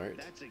up, and start.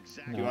 that's Do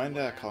exactly you mind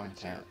what calling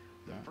happens here. tap?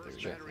 The No, first there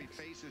we go. batter he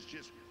faces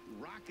just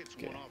rockets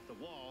one off the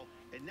wall,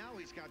 and now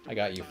he's got to I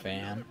got worry you, about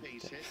fan. another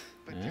base hit,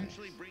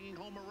 potentially bringing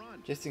home a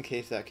run. Just in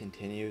case that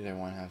continues, I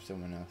want to have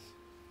someone else.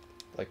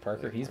 Like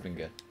Parker, he's been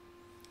good.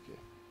 Okay.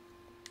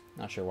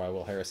 Not sure why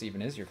Will Harris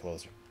even is your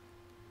closer.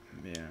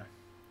 Yeah.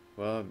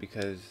 Well,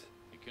 because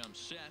He comes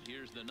set.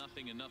 Here's the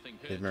 0-0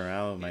 pitch. his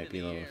morale might Hit be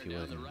in the low air if he down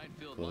the wasn't right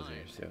field closer, line.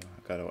 so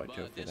I gotta watch But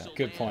out for this'll that.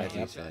 Good land point, Like you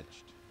yep. said.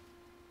 untouched.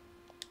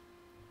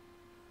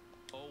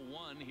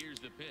 0-1. Here's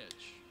the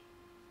pitch.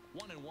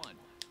 1-1.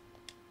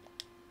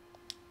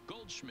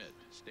 Goldschmidt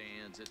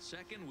stands at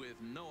second with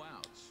no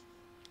outs.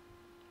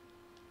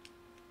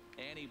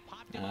 And he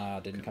popped him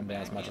up. Didn't come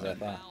down as much as I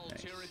thought. Foul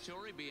Nice.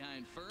 territory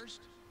behind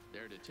first.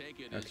 There to take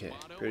it is Okay,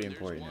 Votto, pretty and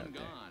there's important one out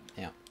there. gone.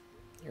 Yeah.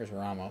 Here's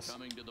Ramos.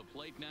 Coming to the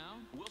plate now,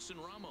 Wilson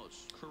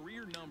Ramos.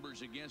 Career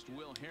numbers against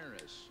Will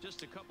Harris.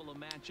 Just a couple of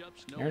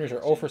matchups. No Mariners are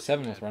hits 0 in for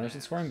 7 with at runners in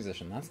bats. scoring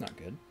position. That's not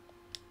good.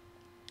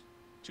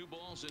 2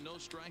 balls and no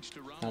strikes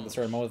to Ramos. Not the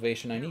sort of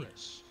motivation I need.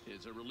 Harris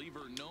is a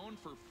reliever known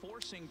for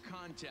forcing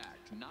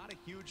contact. Not a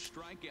huge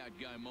strikeout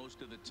guy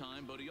most of the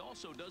time, but he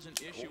also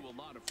doesn't issue a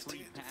lot of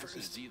free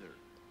passes either.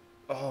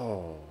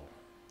 Oh,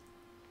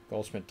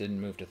 Goldschmidt didn't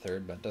move to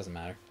third, but it doesn't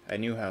matter. I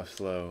knew how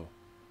slow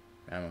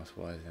Ramos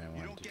was, and I You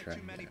wanted don't to get try too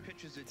and many get him.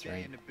 pitches a That's day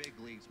right. in the big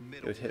leagues.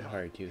 It was hit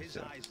hard too, His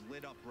so. eyes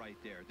lit up right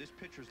there. This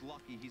pitcher's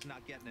lucky he's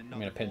not getting another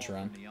gonna pinch ball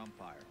run. from the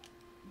umpire.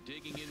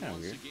 Digging in Kinda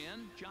once weird.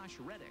 again, Josh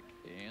Reddick.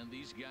 And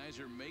these guys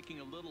are making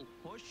a little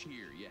push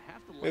here. You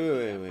have to like Wait, the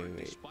wait, effort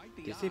wait. despite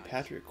the Did you say odds.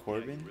 Patrick Yeah,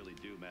 Corbin? you really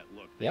do, Matt.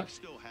 Look, Yep. they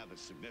still have a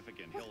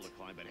significant hill to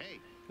climb, but hey,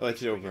 Oh, it's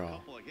they string a overall,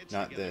 couple of hits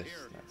not together this.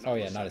 here, Not and Oh, all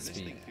yeah, of a not his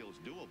sudden, this speed. thing feels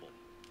doable.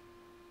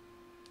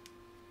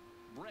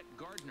 Brett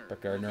Gardner.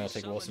 Brett Gardner will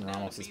take summoned Wilson down to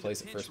Ramos' be the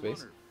place at pinch first base.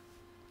 runner.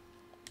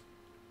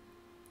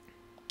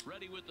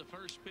 Ready with the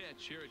first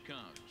pitch. Here it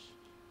comes.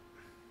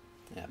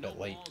 Yeah, a No bit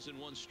late. balls and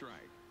 1 strike.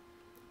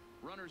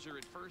 Runners are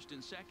at first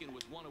and second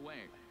with 1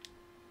 away.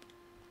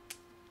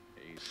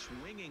 A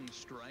swinging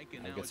strike,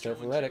 and Not a now good it's start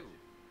for 0-2. Reddick.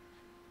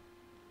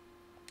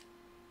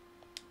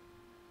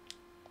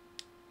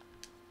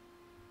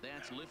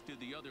 That's lifted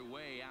the other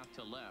way out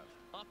to left.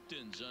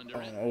 Upton's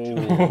under it.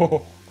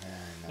 Oh,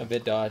 man. A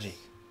bit dodgy.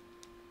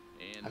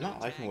 And I'm no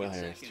not liking tag Will at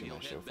Harris second. too He'll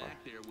much head so far.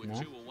 back there with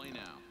No? 2 away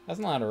now.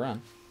 Hasn't allowed a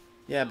run.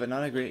 Yeah, but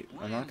not a great.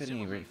 I'm not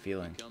getting a great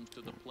feeling. Comes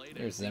to the plate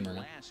There's as the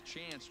Zimmerman. last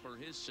chance for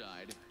his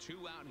side.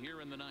 2 out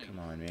here in the 9th. Come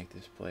on, make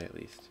this play at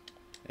least.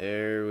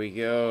 There we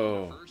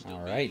go.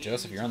 All right,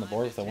 Joseph, you're on the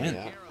board with a win.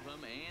 Yeah.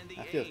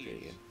 That feels pretty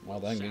good. Well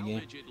done, good game.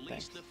 Salvage at least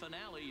Thanks. the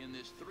finale in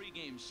this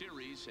 3-game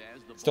series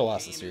as the Still ball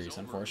lost the game series, is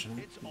over.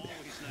 unfortunately. It's always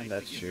nice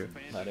That's to give true. your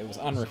fans But it was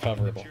all the support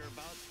unrecoverable. you're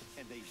about,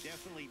 and they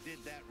definitely did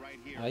that right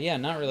here. Yeah,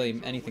 not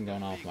really anything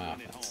going on with my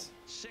offense.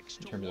 6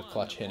 in to terms of 1,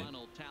 clutch the hitting.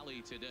 final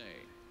tally today.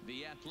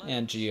 The And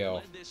Athletics Gio,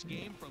 led this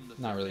game from the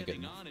not third really good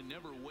inning enough. on and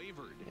never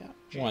wavered.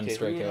 Yeah. One Okay,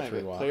 who strikeout, am I 3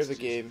 with? walks. Player of the His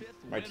game, fifth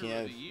winner of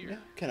Martinez. the year. Yeah,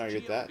 can't argue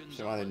with Gio that.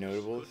 Some other Gonzalez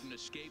notables. couldn't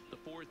escape the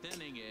fourth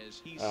inning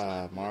as he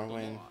slept with the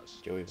Marwin, loss.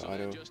 Joey So that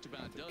Votto, just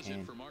about Arthur does Kane.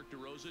 it for Mark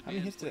DeRosa, How many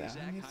Dan hits did I- Plesac,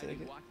 how many hits did I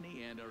Heidi get?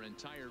 Watney, and our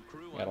entire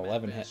crew. Got I'm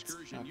 11 Matt hits.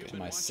 Vasgersian. Okay. You've To been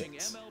my watching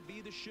 6.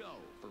 MLB The Show.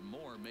 For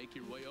more, make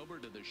your way over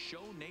to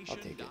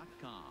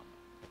theshownation.com.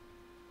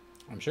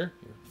 I'm sure.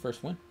 Your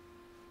first win.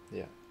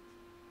 Yeah.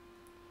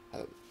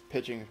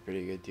 Pitching is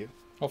pretty good too.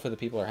 Hopefully the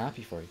people are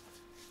happy for you.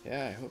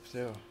 Yeah, I hope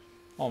so.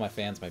 All my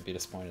fans might be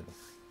disappointed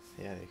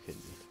though. Yeah, they could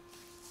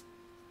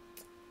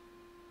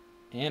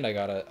be. And I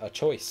got a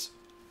choice.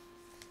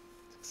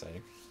 It's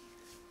exciting.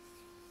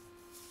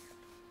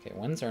 Okay,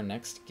 when's our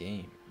next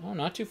game? Oh,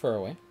 not too far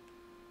away.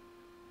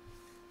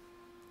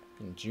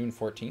 In June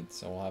 14th,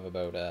 so we'll have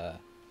about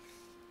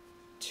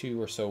 2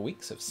 or so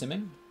weeks of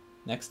simming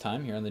next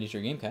time here on the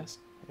Dietrich Gamecast.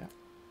 Yeah.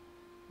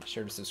 Be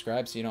sure to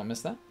subscribe so you don't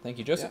miss that. Thank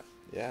you, Joseph.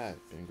 Yeah, it's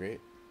been great.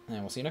 And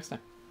we'll see you next time.